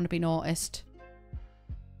back didn't want to be noticed.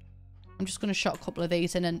 I'm just going to shot a couple of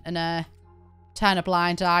these in and turn a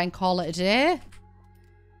blind eye and call it a day.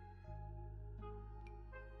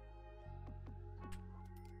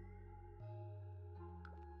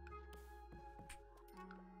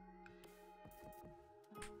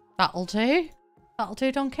 That'll do. That'll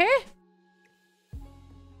do, donkey.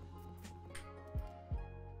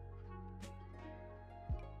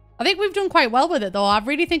 I think we've done quite well with it, though. I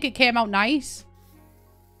really think it came out nice.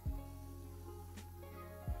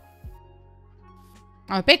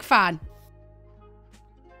 I'm a big fan.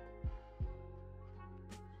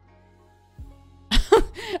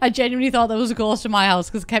 I genuinely thought there was a ghost in my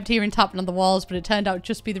house because I kept hearing tapping on the walls, but it turned out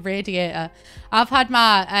just be the radiator. I've had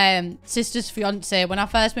my sister's fiance, when I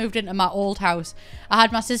first moved into my old house, I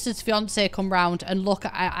had my sister's fiance come round and look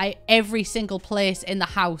at every single place in the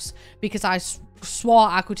house because I swore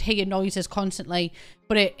I could hear noises constantly,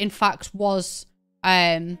 but it in fact was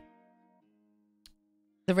the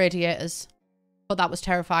radiators. But that was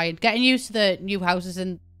terrifying. Getting used to the new houses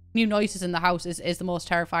and new noises in the house is the most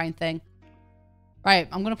terrifying thing. Right,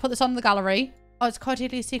 I'm going to put this on the gallery. Oh, it's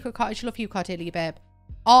Cordelia's Secret Cottage. Love you, Cordelia, babe.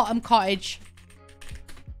 Autumn Cottage.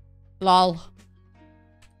 Lol.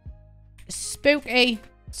 Spooky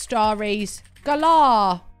stories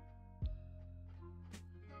galore.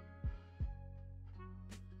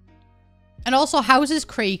 And also houses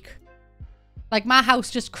creak. Like my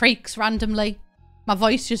house just creaks randomly. My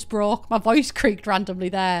voice just broke. My voice creaked randomly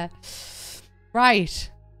there.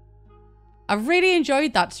 Right. I really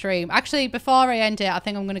enjoyed that stream. Actually, before I end it, I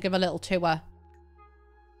think I'm going to give a little tour.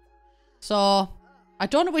 So, I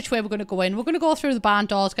don't know which way we're going to go in. We're going to go through the barn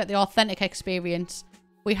doors, get the authentic experience.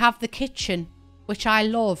 We have the kitchen, which I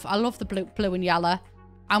love. I love the blue and yellow.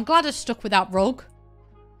 I'm glad I stuck with that rug.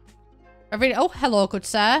 Oh, hello, good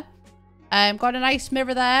sir. Got a nice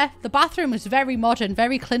mirror there. The bathroom is very modern,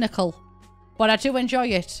 very clinical. But I do enjoy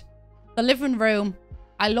it. The living room,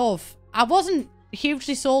 I love. I wasn't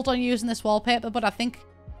hugely sold on using this wallpaper, but I think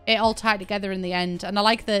it all tied together in the end. And I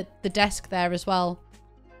like the desk there as well.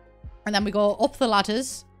 And then we go up the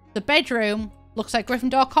ladders. The bedroom looks like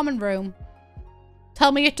Gryffindor common room.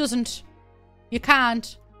 Tell me it doesn't. You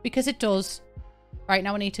can't, because it does. Right,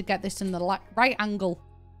 now I need to get this in the right angle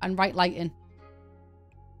and right lighting.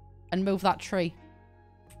 And move that tree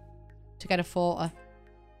to get a photo.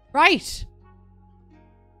 Right.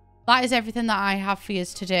 That is everything that I have for you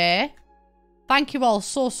today. Thank you all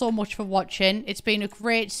so much for watching. It's been a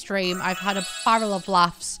great stream. I've had a barrel of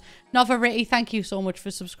laughs. Novariti, thank you so much for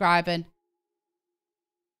subscribing.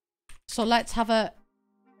 So let's have a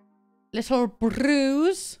little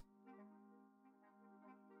bruise.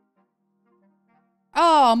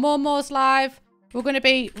 Oh, Momo's live. We're going to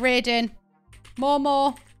be raiding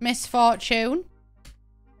Momo Misfortune.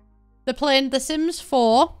 They're playing The Sims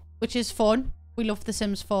 4, which is fun. We love The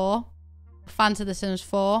Sims 4. Fans of The Sims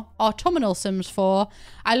 4. Autumnal Sims 4.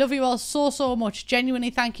 I love you all so much. Genuinely,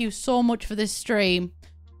 thank you so much for this stream.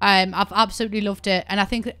 I've absolutely loved it. And I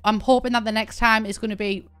think I'm hoping that the next time is going to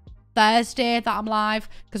be Thursday that I'm live,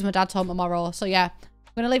 because my dad's home tomorrow. So yeah,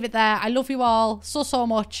 I'm going to leave it there. I love you all so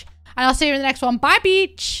much. And I'll see you in the next one. Bye,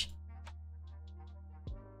 beach!